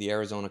is the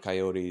Arizona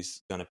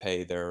Coyotes going to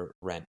pay their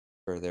rent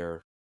for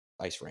their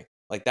ice rink.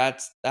 Like,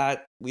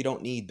 that we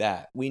don't need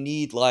that. We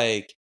need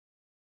like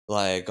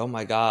oh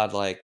my god,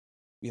 like,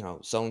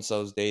 so and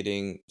so's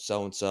dating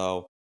so and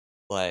so,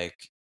 like,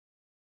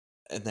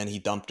 and then he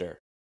dumped her.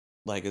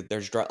 Like,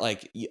 there's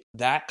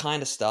that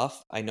kind of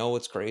stuff. I know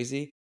it's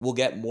crazy. We'll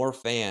get more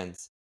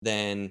fans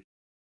than,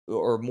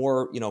 or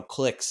more,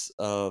 clicks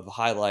of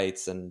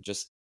highlights and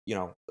just,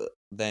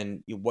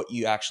 than what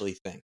you actually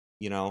think.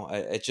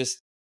 It just,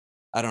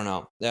 I don't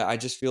know. Yeah, I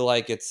just feel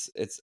like it's.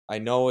 I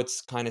know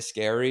it's kind of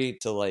scary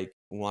to like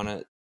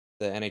want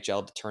the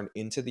NHL to turn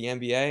into the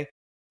NBA,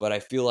 but I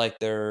feel like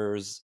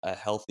there's a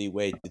healthy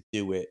way to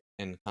do it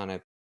and kind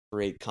of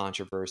create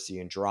controversy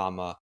and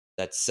drama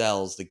that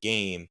sells the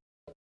game,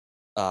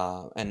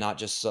 and not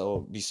just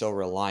be so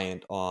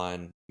reliant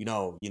on,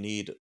 you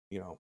need,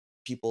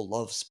 people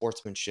love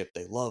sportsmanship.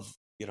 They love,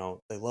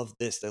 they love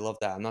this, they love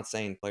that. I'm not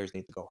saying players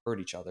need to go hurt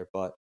each other,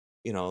 but,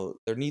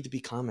 there need to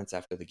be comments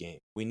after the game.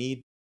 We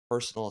need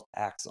personal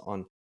attacks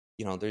on,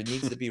 there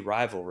needs to be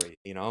rivalry,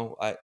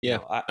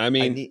 I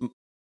mean,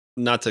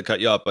 not to cut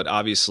you off, but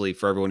obviously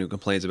for everyone who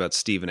complains about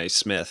Stephen A.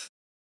 Smith,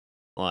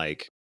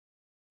 like,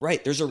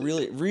 right, there's a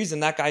really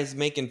reason that guy's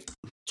making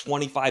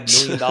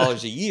 $25 million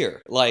a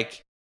year.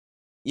 Like,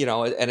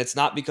 and it's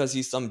not because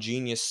he's some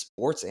genius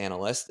sports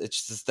analyst.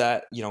 It's just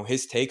that,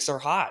 his takes are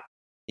hot.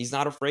 He's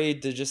not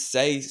afraid to just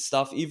say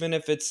stuff, even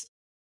if it's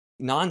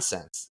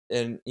nonsense.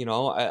 And, I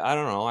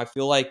don't know. I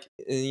feel like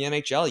in the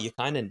NHL, you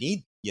kind of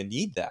need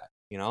that,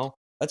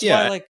 That's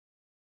why, like,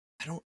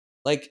 I don't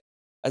like,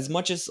 as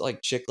much as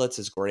like Chiclets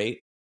is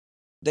great,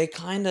 they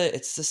kind of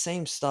it's the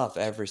same stuff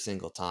every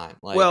single time.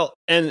 Like, well,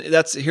 and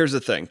here's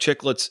the thing: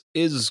 Chiclets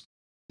is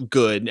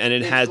good, and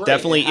it It's has great,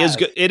 definitely it is has.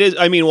 good. It is.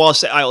 I mean, well,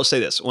 I'll say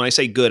this: when I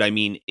say good, I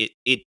mean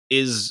it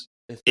is.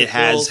 It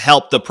has fulfills-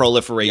 helped the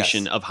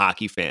proliferation Yes. of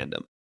hockey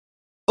fandom.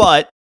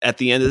 But at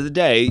the end of the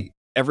day,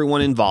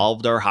 everyone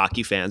involved are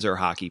hockey fans or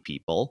hockey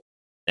people,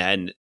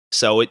 and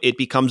so it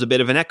becomes a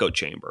bit of an echo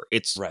chamber.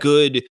 It's Right.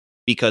 good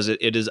because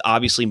it is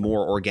obviously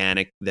more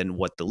organic than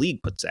what the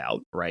league puts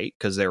out, right?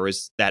 Because there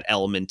is that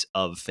element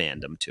of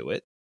fandom to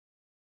it.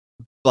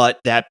 But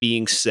that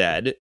being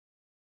said,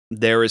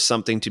 there is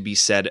something to be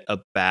said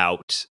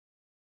about,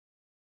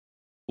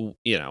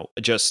 you know,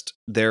 just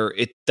there.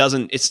 It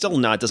doesn't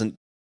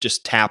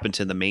just tap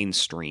into the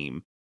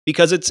mainstream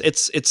because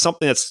it's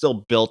something that's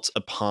still built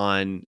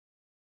upon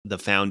the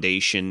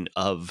foundation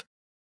of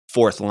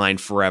Fourth Line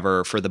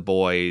Forever for the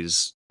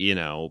boys, you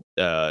know,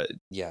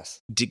 yes.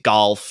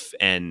 golf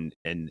and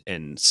you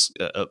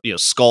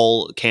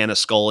know, can of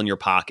Skull in your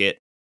pocket.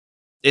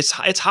 It's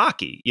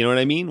hockey, you know what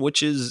I mean?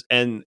 Which is,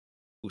 and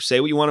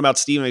say what you want about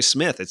Stephen A.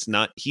 Smith,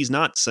 he's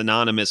not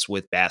synonymous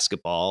with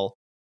basketball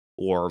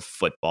or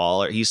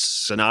football, or he's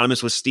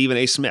synonymous with Stephen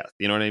A. Smith.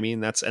 You know what I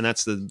mean? That's I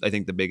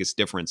think the biggest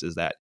difference is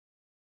that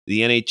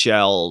the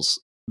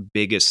NHL's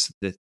biggest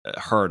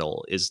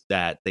hurdle is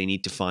that they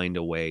need to find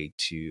a way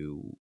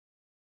to,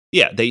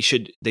 they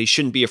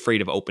shouldn't be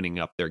afraid of opening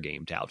up their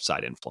game to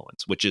outside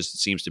influence, which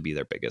seems to be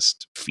their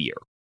biggest fear,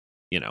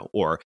 you know,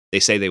 or they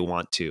say they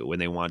want to, when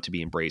they want to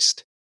be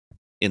embraced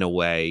in a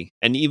way.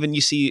 And even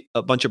you see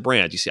a bunch of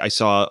brands. I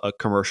saw a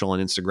commercial on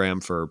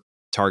Instagram for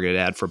targeted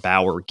ad for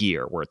Bauer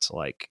gear, where it's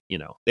like, you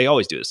know, they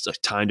always do this. It's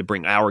like time to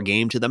bring our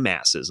game to the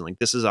masses, and like,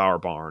 this is our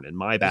barn and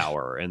my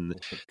Bauer. And then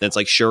it's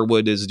like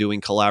Sherwood is doing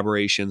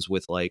collaborations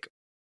with, like,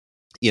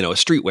 you know, a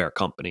streetwear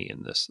company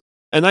in this.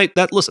 And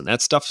listen,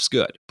 that stuff's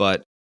good,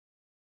 but,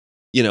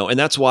 you know, and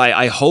that's why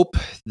I hope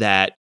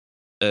that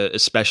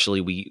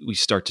especially we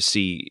start to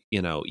see,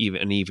 you know,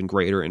 an even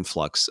greater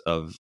influx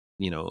of,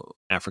 you know,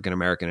 African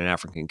American and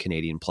African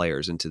Canadian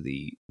players into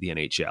the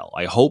NHL.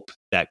 I hope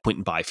that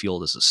Quentin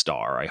Byfield is a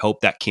star. I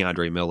hope that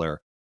Keandre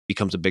Miller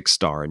becomes a big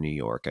star in New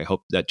York. I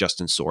hope that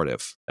Justin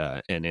Sordiff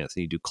and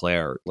Anthony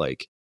Duclair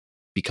like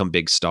become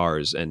big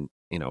stars, and,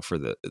 you know, for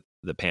the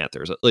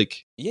Panthers.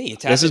 Like, Yeah, you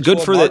tap this is into good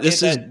a for market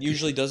this is that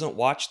usually doesn't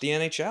watch the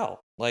NHL.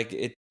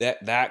 Like,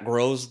 that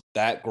grows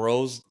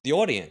the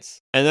audience.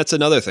 And that's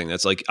another thing.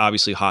 That's like,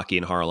 obviously hockey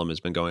in Harlem has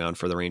been going on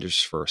for the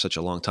Rangers for such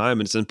a long time,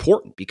 and it's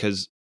important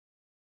because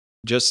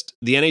just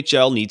the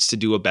NHL needs to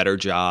do a better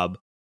job.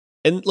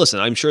 And listen,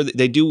 I'm sure that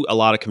they do a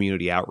lot of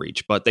community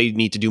outreach, but they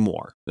need to do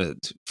more.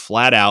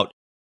 Flat out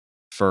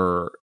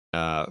for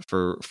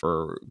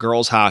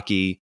girls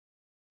hockey,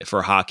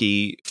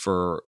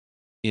 for,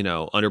 you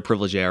know,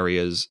 underprivileged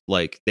areas.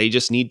 Like, they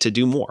just need to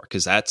do more,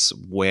 because that's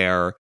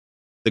where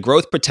the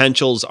growth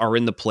potentials are,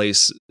 in the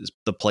places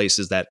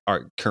that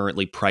are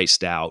currently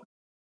priced out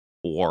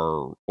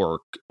or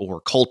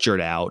cultured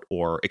out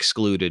or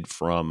excluded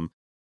from,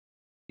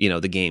 you know,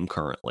 the game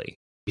currently.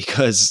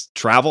 Because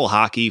travel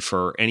hockey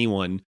for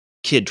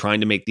kid trying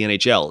to make the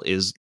NHL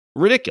is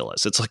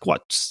ridiculous. It's like,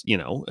 what, you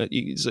know,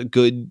 it's a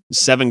good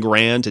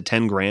 $7,000 to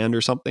 $10,000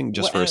 or something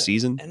just for a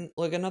season. And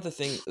like, another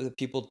thing that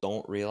people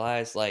don't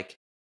realize, like,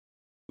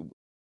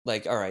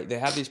 all right, they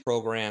have these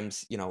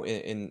programs, you know,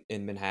 in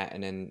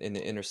Manhattan and in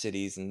the inner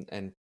cities,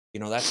 and you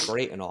know, that's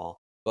great and all,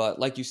 but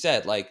like you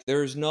said, like,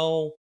 there's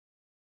no,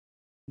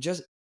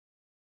 just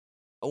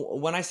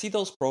when I see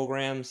those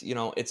programs, you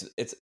know,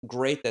 it's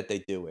great that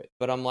they do it,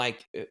 but I'm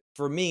like,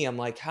 for me, I'm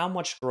like, how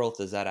much growth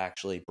does that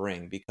actually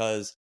bring?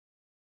 Because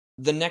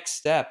the next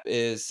step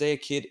is, say a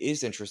kid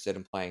is interested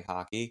in playing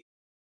hockey,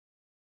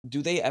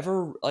 do they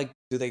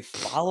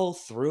follow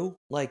through?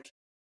 Like,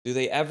 do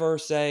they ever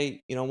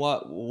say, you know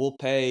what, we'll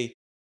pay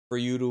for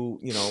you to,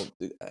 you know,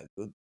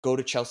 go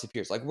to Chelsea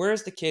Piers? Like, where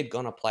is the kid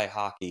gonna play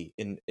hockey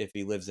if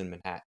he lives in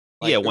Manhattan?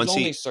 Like, Yeah, there's once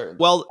only certain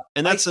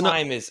and that's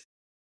time is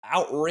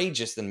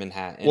outrageous in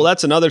Manhattan. Well,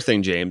 that's another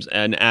thing, James.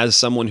 And as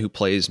someone who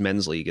plays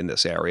men's league in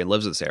this area and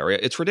lives in this area,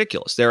 it's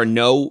ridiculous.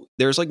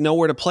 There's like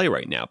nowhere to play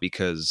right now,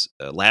 because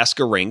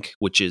Lasker Rink,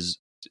 which is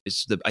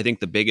I think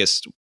the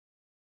biggest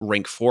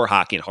rink for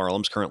hockey in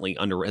Harlem,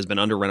 has been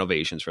under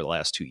renovations for the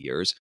last 2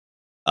 years.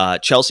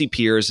 Chelsea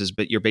Piers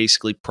you're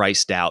basically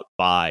priced out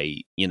by,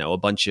 you know, a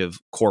bunch of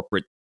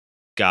corporate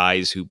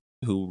guys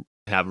who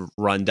have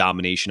run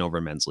domination over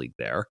men's league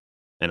there.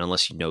 And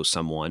unless you know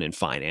someone in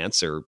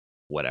finance or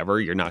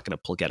whatever, you're not going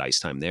to get ice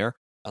time there.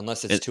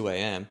 Unless it's 2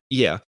 a.m.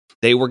 Yeah.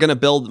 They were going to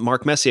build,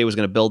 Mark Messier was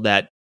going to build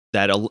that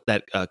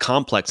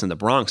complex in the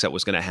Bronx that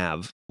was going to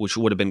have, which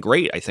would have been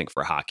great, I think,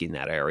 for hockey in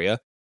that area.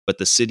 But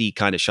the city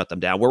kind of shut them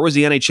down. Where was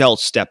the NHL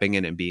stepping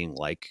in and being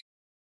like,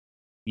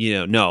 you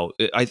know, no.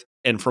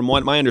 And from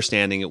what my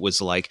understanding, it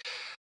was like,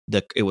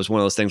 it was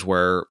one of those things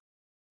where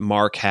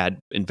Mark had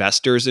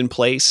investors in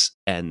place,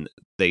 and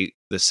the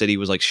city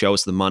was like, show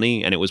us the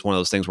money. And it was one of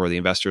those things where the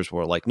investors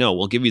were like, no,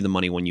 we'll give you the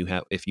money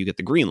if you get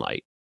the green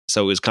light.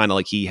 So it was kind of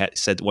like he had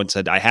said,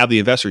 I have the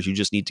investors, you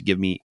just need to give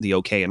me the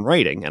okay in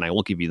writing and I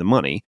will give you the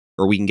money,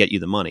 or we can get you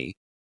the money.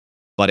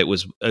 But it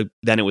was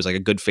then it was like a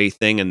good faith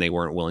thing and they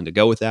weren't willing to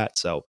go with that.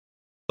 So,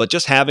 but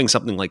just having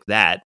something like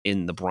that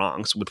in the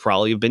Bronx would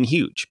probably have been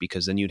huge,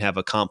 because then you'd have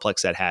a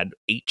complex that had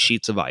 8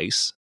 sheets of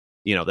ice,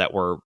 that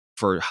were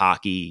for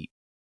hockey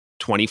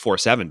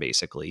 24/7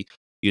 basically.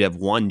 You'd have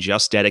one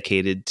just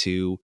dedicated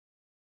to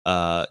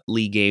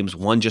league games,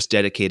 one just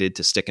dedicated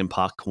to stick and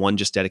puck, one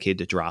just dedicated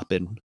to drop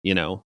in,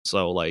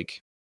 so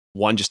like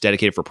one just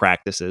dedicated for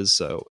practices.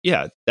 So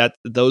yeah,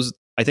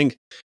 I think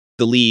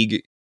the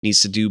league needs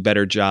to do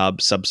better job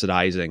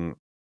subsidizing,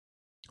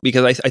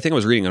 because I think I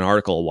was reading an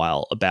article a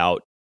while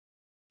about,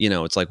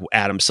 it's like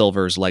Adam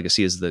Silver's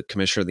legacy as the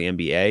commissioner of the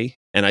NBA.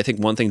 And I think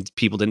one thing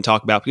people didn't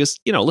talk about, because,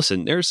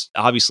 listen, there's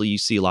obviously you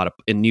see a lot of,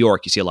 in New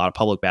York, you see a lot of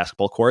public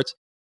basketball courts.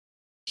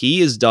 He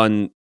has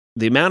done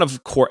the amount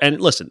of court,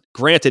 and listen,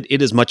 granted,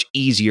 it is much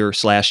easier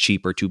 /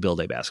 cheaper to build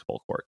a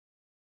basketball court,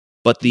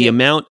 but the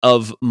amount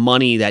of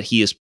money that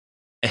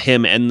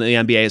him and the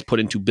NBA has put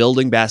into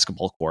building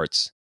basketball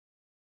courts,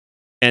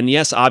 and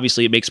yes,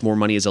 obviously it makes more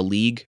money as a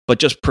league, but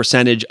just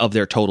percentage of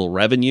their total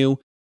revenue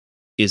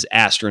is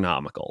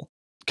astronomical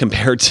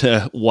compared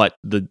to what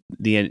the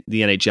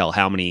NHL,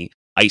 how many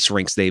ice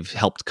rinks they've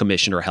helped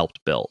commission or helped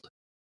build.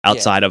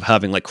 Outside of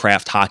having like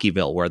Craft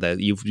Hockeyville, where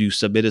you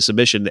submit a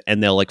submission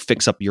and they'll like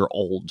fix up your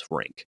old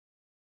rink.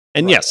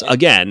 And right. Yes,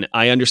 again,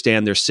 I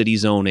understand there's city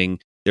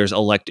zoning, there's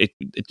it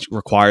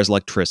requires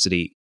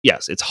electricity.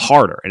 Yes, it's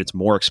harder and it's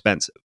more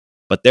expensive.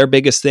 But their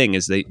biggest thing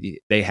is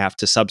they have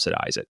to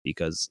subsidize it,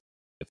 because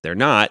if they're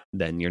not,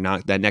 then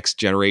that next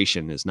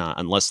generation is not,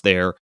 unless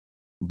they're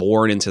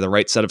born into the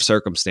right set of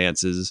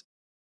circumstances.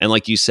 And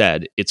like you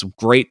said, it's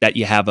great that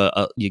you have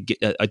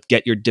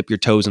dip your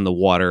toes in the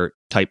water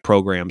type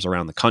programs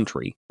around the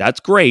country.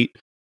 That's great.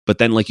 But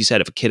then, like you said,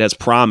 if a kid has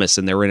promise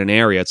and they're in an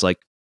area, it's like,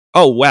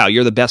 oh wow,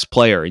 you're the best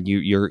player and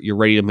you're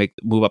ready to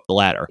move up the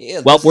ladder.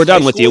 Yeah, well, we're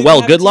done with you.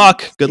 Well, good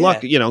luck. Good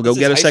luck. Go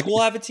get a second. High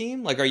school have a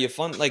team? Like, are you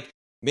fun? Like,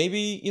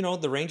 maybe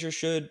the Rangers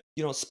should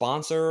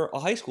sponsor a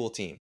high school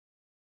team.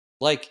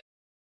 Like,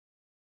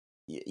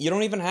 you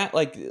don't even have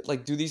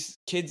like do these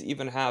kids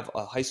even have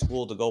a high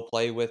school to go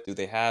play with? Do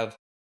they have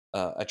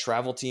a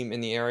travel team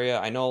in the area?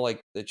 I know like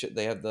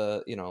they have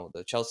the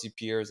the Chelsea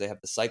Piers, they have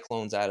the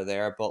Cyclones out of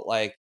there, but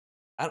like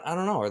I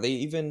don't know, are they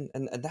even,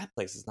 and that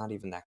place is not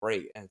even that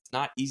great, and it's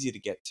not easy to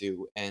get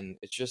to, and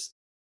it's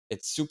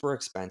super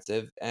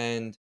expensive.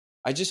 And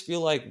I just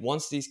feel like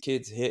once these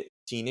kids hit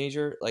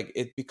teenager, like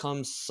it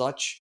becomes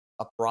such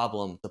a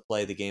problem to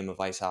play the game of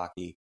ice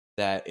hockey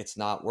that it's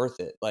not worth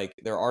it. Like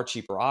there are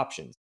cheaper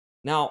options.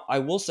 Now I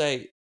will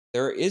say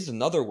there is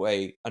another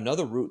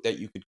route that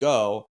you could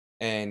go,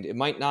 and it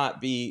might not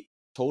be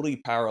totally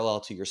parallel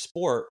to your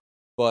sport,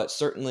 but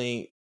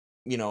certainly,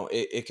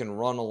 it can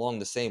run along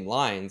the same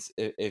lines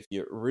if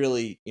you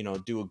really,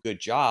 do a good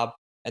job.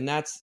 And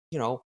that's,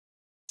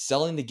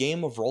 selling the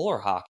game of roller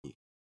hockey.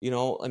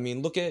 I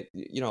mean, look at,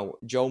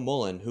 Joe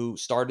Mullen, who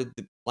started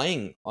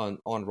playing on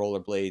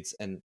rollerblades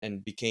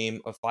and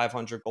became a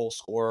 500 goal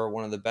scorer,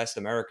 one of the best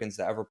Americans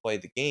to ever play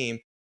the game.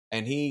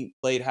 And he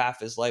played half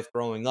his life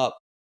growing up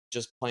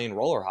just playing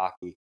roller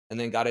hockey, and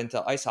then got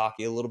into ice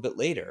hockey a little bit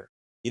later.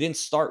 He didn't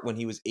start when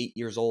he was 8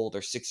 years old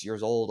or 6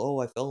 years old. Oh,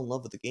 I fell in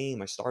love with the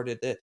game, I started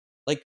it.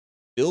 Like,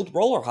 build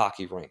roller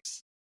hockey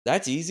rinks.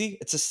 That's easy.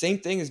 It's the same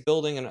thing as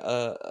building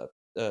a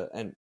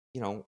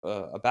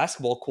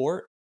basketball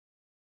court.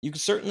 You can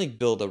certainly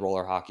build a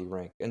roller hockey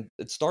rink and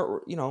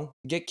start,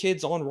 get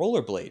kids on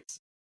rollerblades.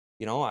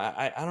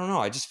 I don't know.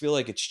 I just feel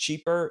like it's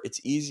cheaper,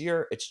 it's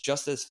easier, it's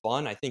just as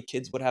fun. I think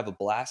kids would have a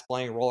blast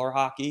playing roller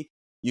hockey.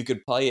 You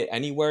could play it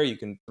anywhere. You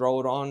can throw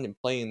it on and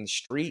play in the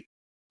street.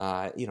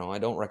 I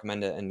don't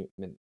recommend it in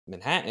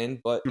Manhattan,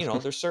 but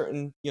there's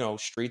certain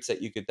streets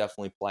that you could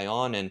definitely play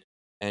on,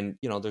 and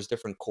there's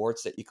different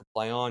courts that you could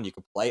play on. You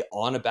could play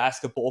on a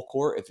basketball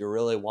court if you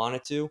really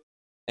wanted to,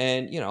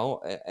 and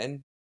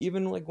and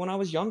even like when I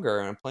was younger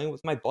and I'm playing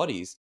with my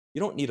buddies,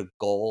 you don't need a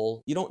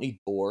goal, you don't need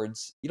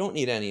boards, you don't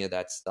need any of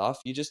that stuff.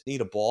 You just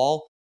need a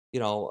ball,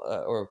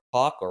 or a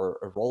puck or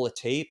a roll of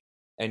tape,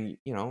 and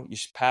you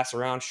just pass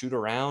around, shoot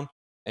around,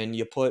 and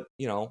you put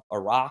a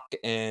rock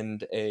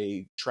and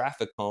a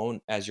traffic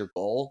cone as your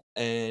goal,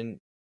 and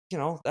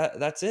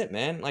that's it,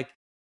 man. Like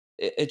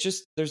it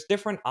just, there's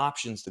different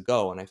options to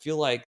go, and I feel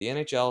like the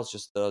NHL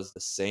just does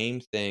the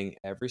same thing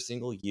every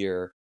single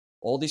year.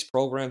 All these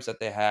programs that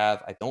they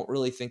have, I don't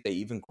really think they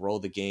even grow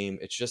the game.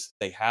 It's just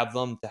they have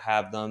them to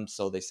have them,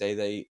 so they say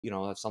they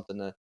have something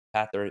to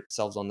pat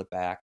themselves on the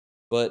back.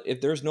 But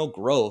if there's no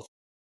growth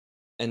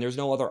and there's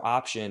no other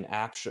option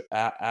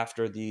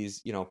after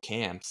these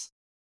camps,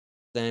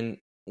 then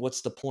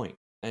what's the point?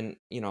 And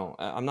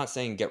I'm not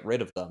saying get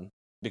rid of them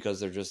because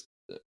they're just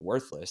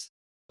worthless,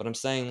 but I'm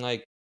saying,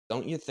 like,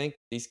 don't you think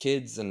these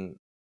kids and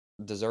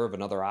deserve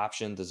another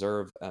option,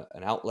 deserve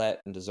an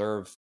outlet, and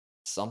deserve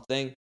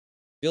something?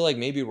 I feel like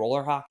maybe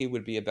roller hockey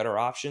would be a better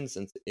option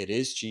since it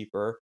is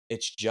cheaper,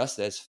 it's just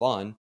as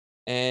fun,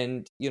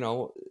 and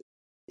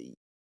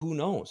who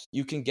knows?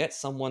 You can get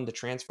someone to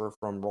transfer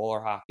from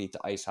roller hockey to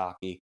ice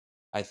hockey,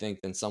 I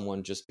think, than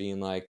someone just being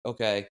like,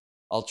 okay,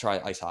 I'll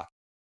try ice hockey.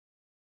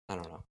 I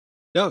don't know.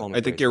 No,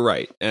 I think you're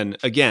right. And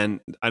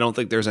again, I don't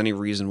think there's any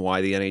reason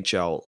why the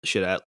NHL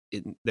should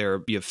you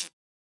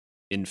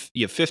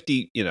have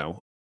 50,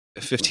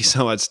 50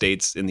 some odd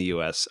states in the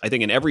US. I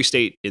think in every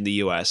state in the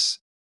US,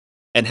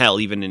 and hell,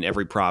 even in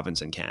every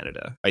province in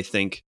Canada, I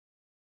think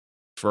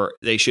the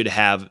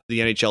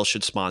NHL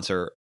should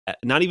sponsor,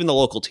 not even the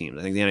local teams.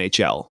 I think the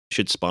NHL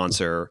should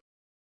sponsor,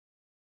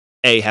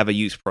 have a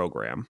youth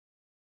program.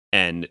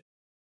 And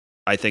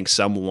I think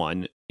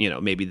someone,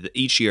 maybe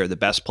each year, the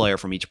best player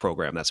from each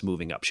program that's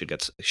moving up should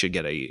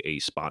get a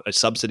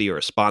subsidy or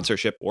a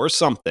sponsorship or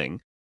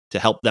something to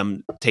help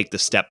them take the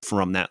step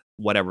from that,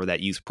 whatever that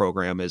youth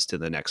program is, to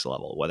the next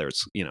level, whether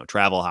it's,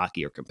 travel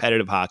hockey or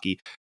competitive hockey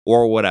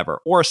or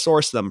whatever, or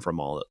source them from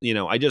all,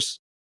 I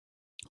just,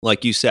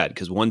 like you said,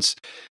 because once,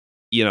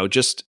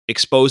 just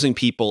exposing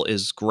people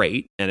is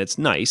great and it's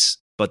nice,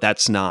 but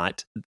that's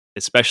not,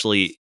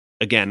 especially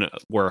again,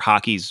 where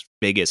hockey's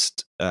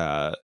biggest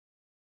their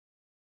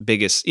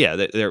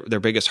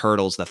biggest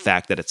hurdle is the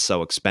fact that it's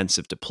so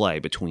expensive to play,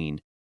 between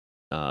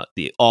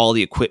all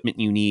the equipment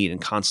you need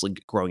and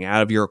constantly growing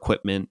out of your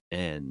equipment,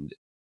 and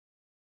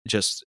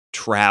just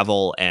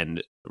travel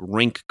and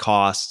rink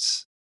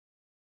costs.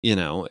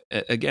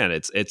 Again,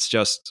 it's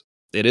just,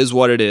 it is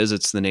what it is.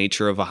 It's the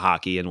nature of a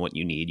hockey and what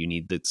you need. You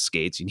need the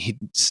skates, you need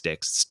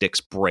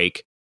sticks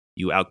break,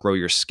 you outgrow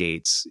your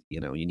skates, you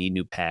need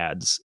new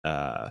pads,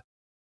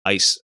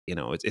 ice,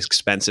 it's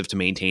expensive to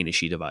maintain a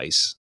sheet of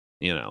ice,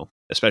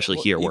 especially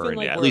here where,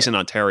 at least in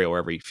Ontario, where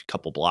every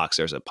couple blocks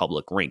there's a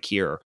public rink.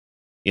 Here,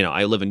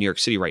 I live in New York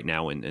City right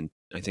now, and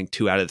I think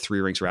 2 out of the 3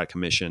 rinks are out of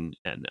commission.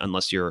 And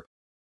unless you're,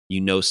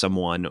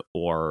 someone,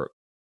 or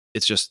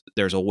it's just,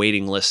 there's a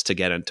waiting list to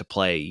get into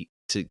play,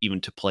 to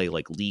play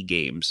like league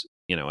games,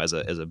 as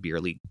a beer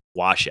league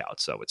washout.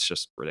 So it's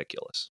just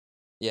ridiculous.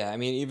 Yeah. I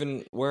mean,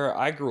 even where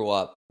I grew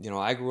up,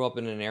 I grew up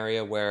in an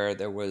area where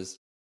there was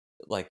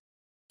like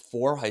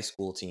 4 high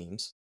school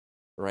teams,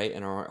 right,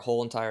 in our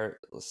whole entire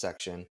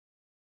section,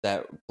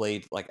 that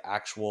played like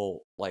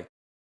actual, like,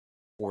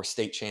 for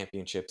state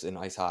championships in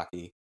ice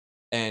hockey,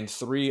 and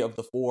 3 of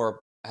the 4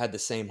 had the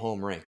same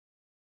home rink,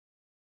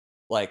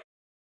 like,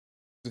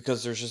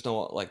 because there's just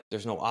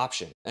there's no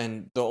option.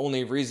 And the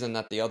only reason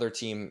that the other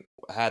team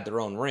had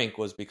their own rink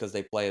was because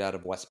they played out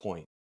of West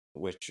Point,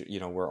 which,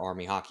 where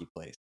Army hockey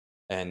plays,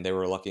 and they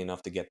were lucky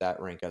enough to get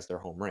that rink as their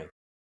home rink.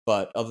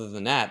 But other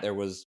than that, there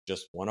was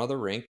just one other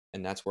rink,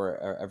 and that's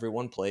where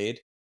everyone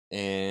played.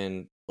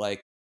 And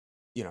like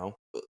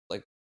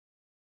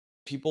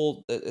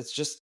people,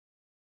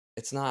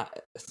 it's not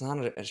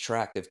an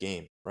attractive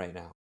game right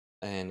now.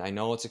 And I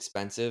know it's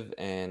expensive,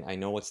 and I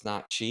know it's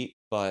not cheap,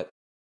 but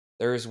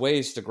there's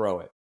ways to grow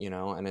it,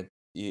 and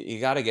you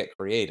got to get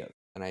creative.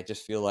 And I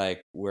just feel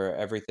like where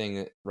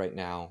everything right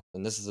now,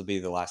 and this will be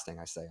the last thing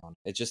I say on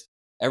it, just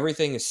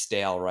everything is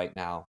stale right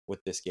now with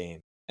this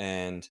game.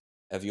 And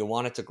if you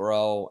want it to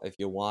grow, if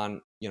you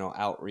want,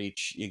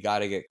 outreach, you got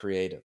to get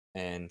creative.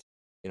 And,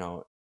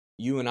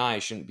 you and I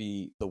shouldn't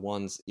be the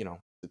ones,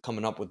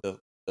 coming up with the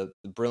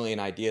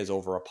brilliant ideas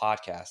over a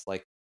podcast.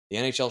 Like, the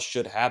NHL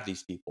should have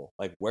these people.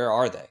 Like, where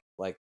are they?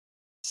 Like,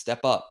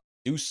 step up,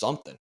 do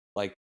something.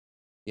 Like,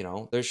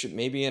 there should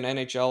maybe an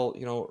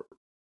NHL,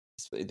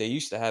 they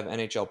used to have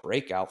NHL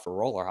Breakout for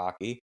roller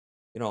hockey.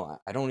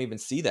 I don't even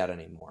see that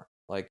anymore.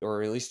 Like,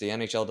 or at least the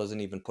NHL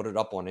doesn't even put it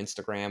up on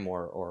Instagram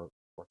or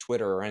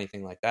Twitter or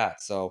anything like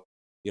that. So,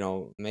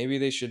 maybe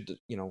they should,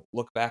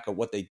 look back at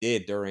what they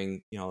did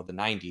during, the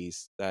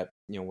 90s, that,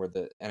 where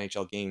the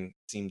NHL game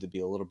seemed to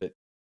be a little bit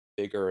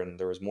bigger and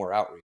there was more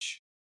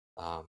outreach.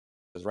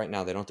 Because right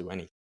now they don't do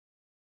anything.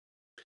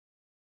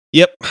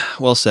 Yep,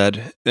 well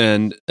said.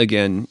 And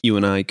again, you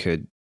and I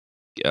could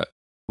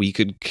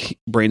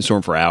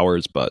brainstorm for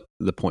hours, but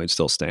the point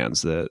still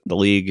stands that the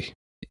league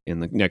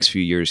in the next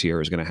few years here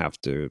is going to have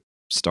to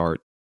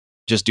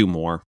just do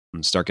more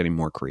and start getting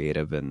more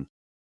creative and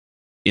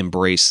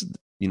embrace,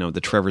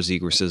 the Trevor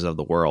Zegrases of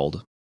the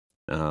world,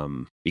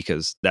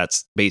 because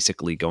that's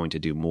basically going to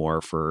do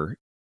more for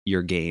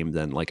your game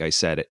than, like I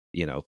said,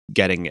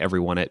 getting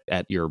everyone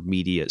at your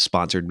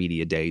sponsored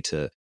media day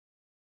to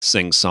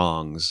sing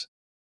songs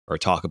or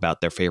talk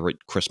about their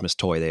favorite Christmas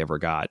toy they ever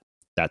got,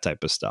 that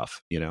type of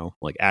stuff,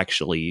 like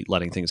actually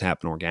letting things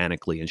happen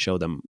organically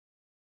and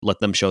let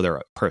them show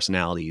their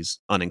personalities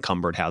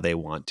unencumbered how they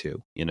want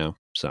to,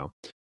 so.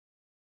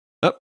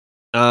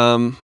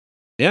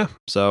 Yeah,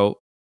 so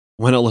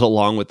went a little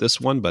long with this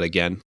one, but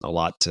again, a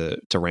lot to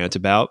rant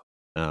about.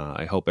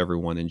 I hope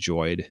everyone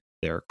enjoyed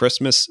their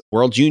Christmas.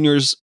 World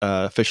Juniors,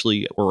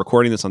 officially, we're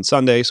recording this on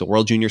Sunday, so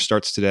World Juniors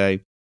starts today.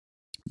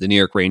 The New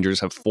York Rangers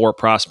have 4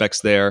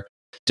 prospects there.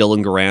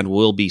 Dylan Garand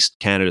will be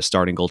Canada's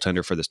starting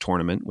goaltender for this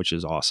tournament, which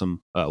is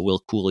awesome. Will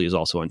Cooley is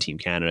also on Team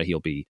Canada.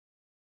 He'll be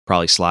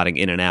probably slotting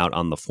in and out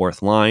on the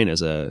 4th line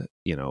as a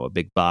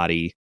big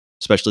body,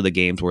 especially the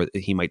games where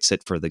he might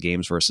sit for the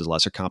games versus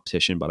lesser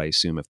competition. But I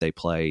assume if they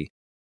play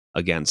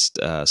against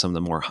some of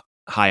the more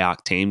high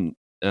octane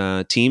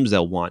teams,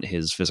 they'll want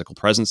his physical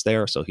presence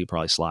there, so he'll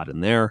probably slot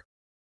in there.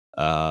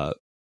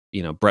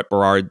 Brett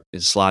Berard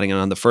is slotting in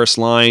on the first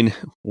line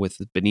with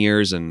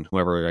Beniers and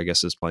whoever I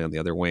guess is playing on the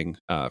other wing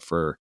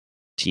for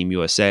Team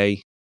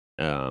USA.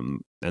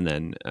 And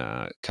then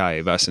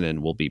Kai Vesinen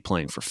will be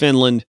playing for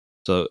Finland.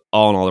 So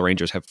all in all, the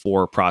Rangers have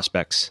 4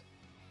 prospects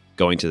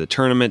going to the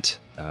tournament.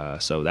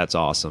 So that's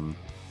awesome.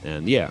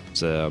 And yeah,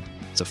 it's a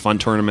fun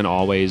tournament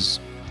always.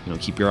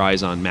 Keep your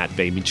eyes on Matt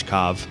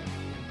Michkov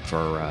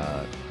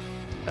for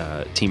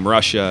Team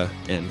Russia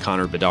and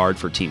Connor Bedard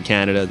for Team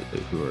Canada,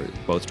 who are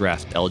both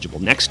draft eligible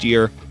next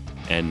year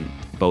and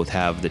both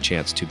have the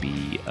chance to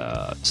be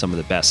some of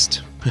the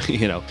best.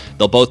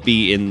 They'll both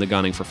be in the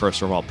gunning for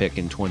first overall pick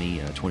in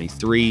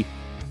 2023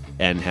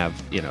 and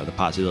have, the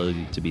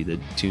possibility to be the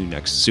 2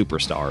 next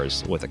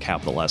superstars with a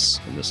capital S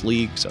in this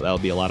league. So that'll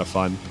be a lot of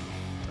fun.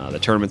 The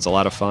tournament's a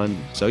lot of fun.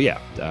 So yeah,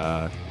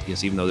 I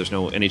guess even though there's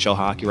no NHL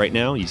hockey right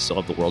now, you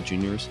still have the World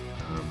Juniors.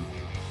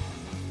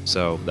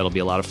 So that'll be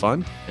a lot of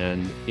fun.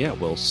 And yeah,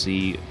 we'll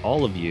see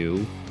all of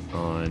you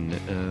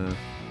on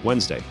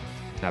Wednesday.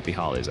 Happy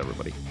holidays,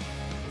 everybody.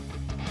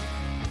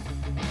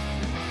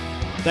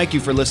 Thank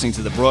you for listening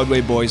to the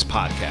Broadway Boys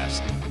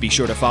podcast. Be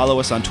sure to follow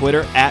us on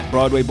Twitter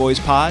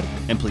 @BroadwayBoysPod,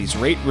 and please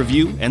rate,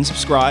 review, and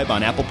subscribe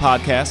on Apple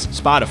Podcasts,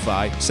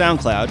 Spotify,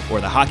 SoundCloud, or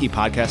the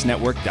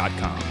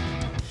HockeyPodcastNetwork.com.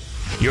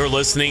 You're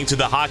listening to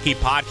the Hockey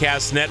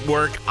Podcast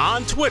Network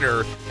on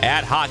Twitter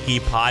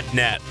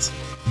 @HockeyPodNet.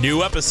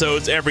 New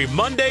episodes every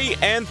Monday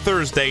and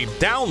Thursday.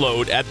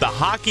 Download at the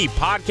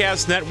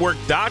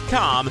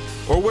HockeyPodcastNetwork.com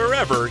or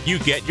wherever you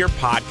get your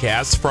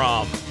podcasts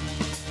from.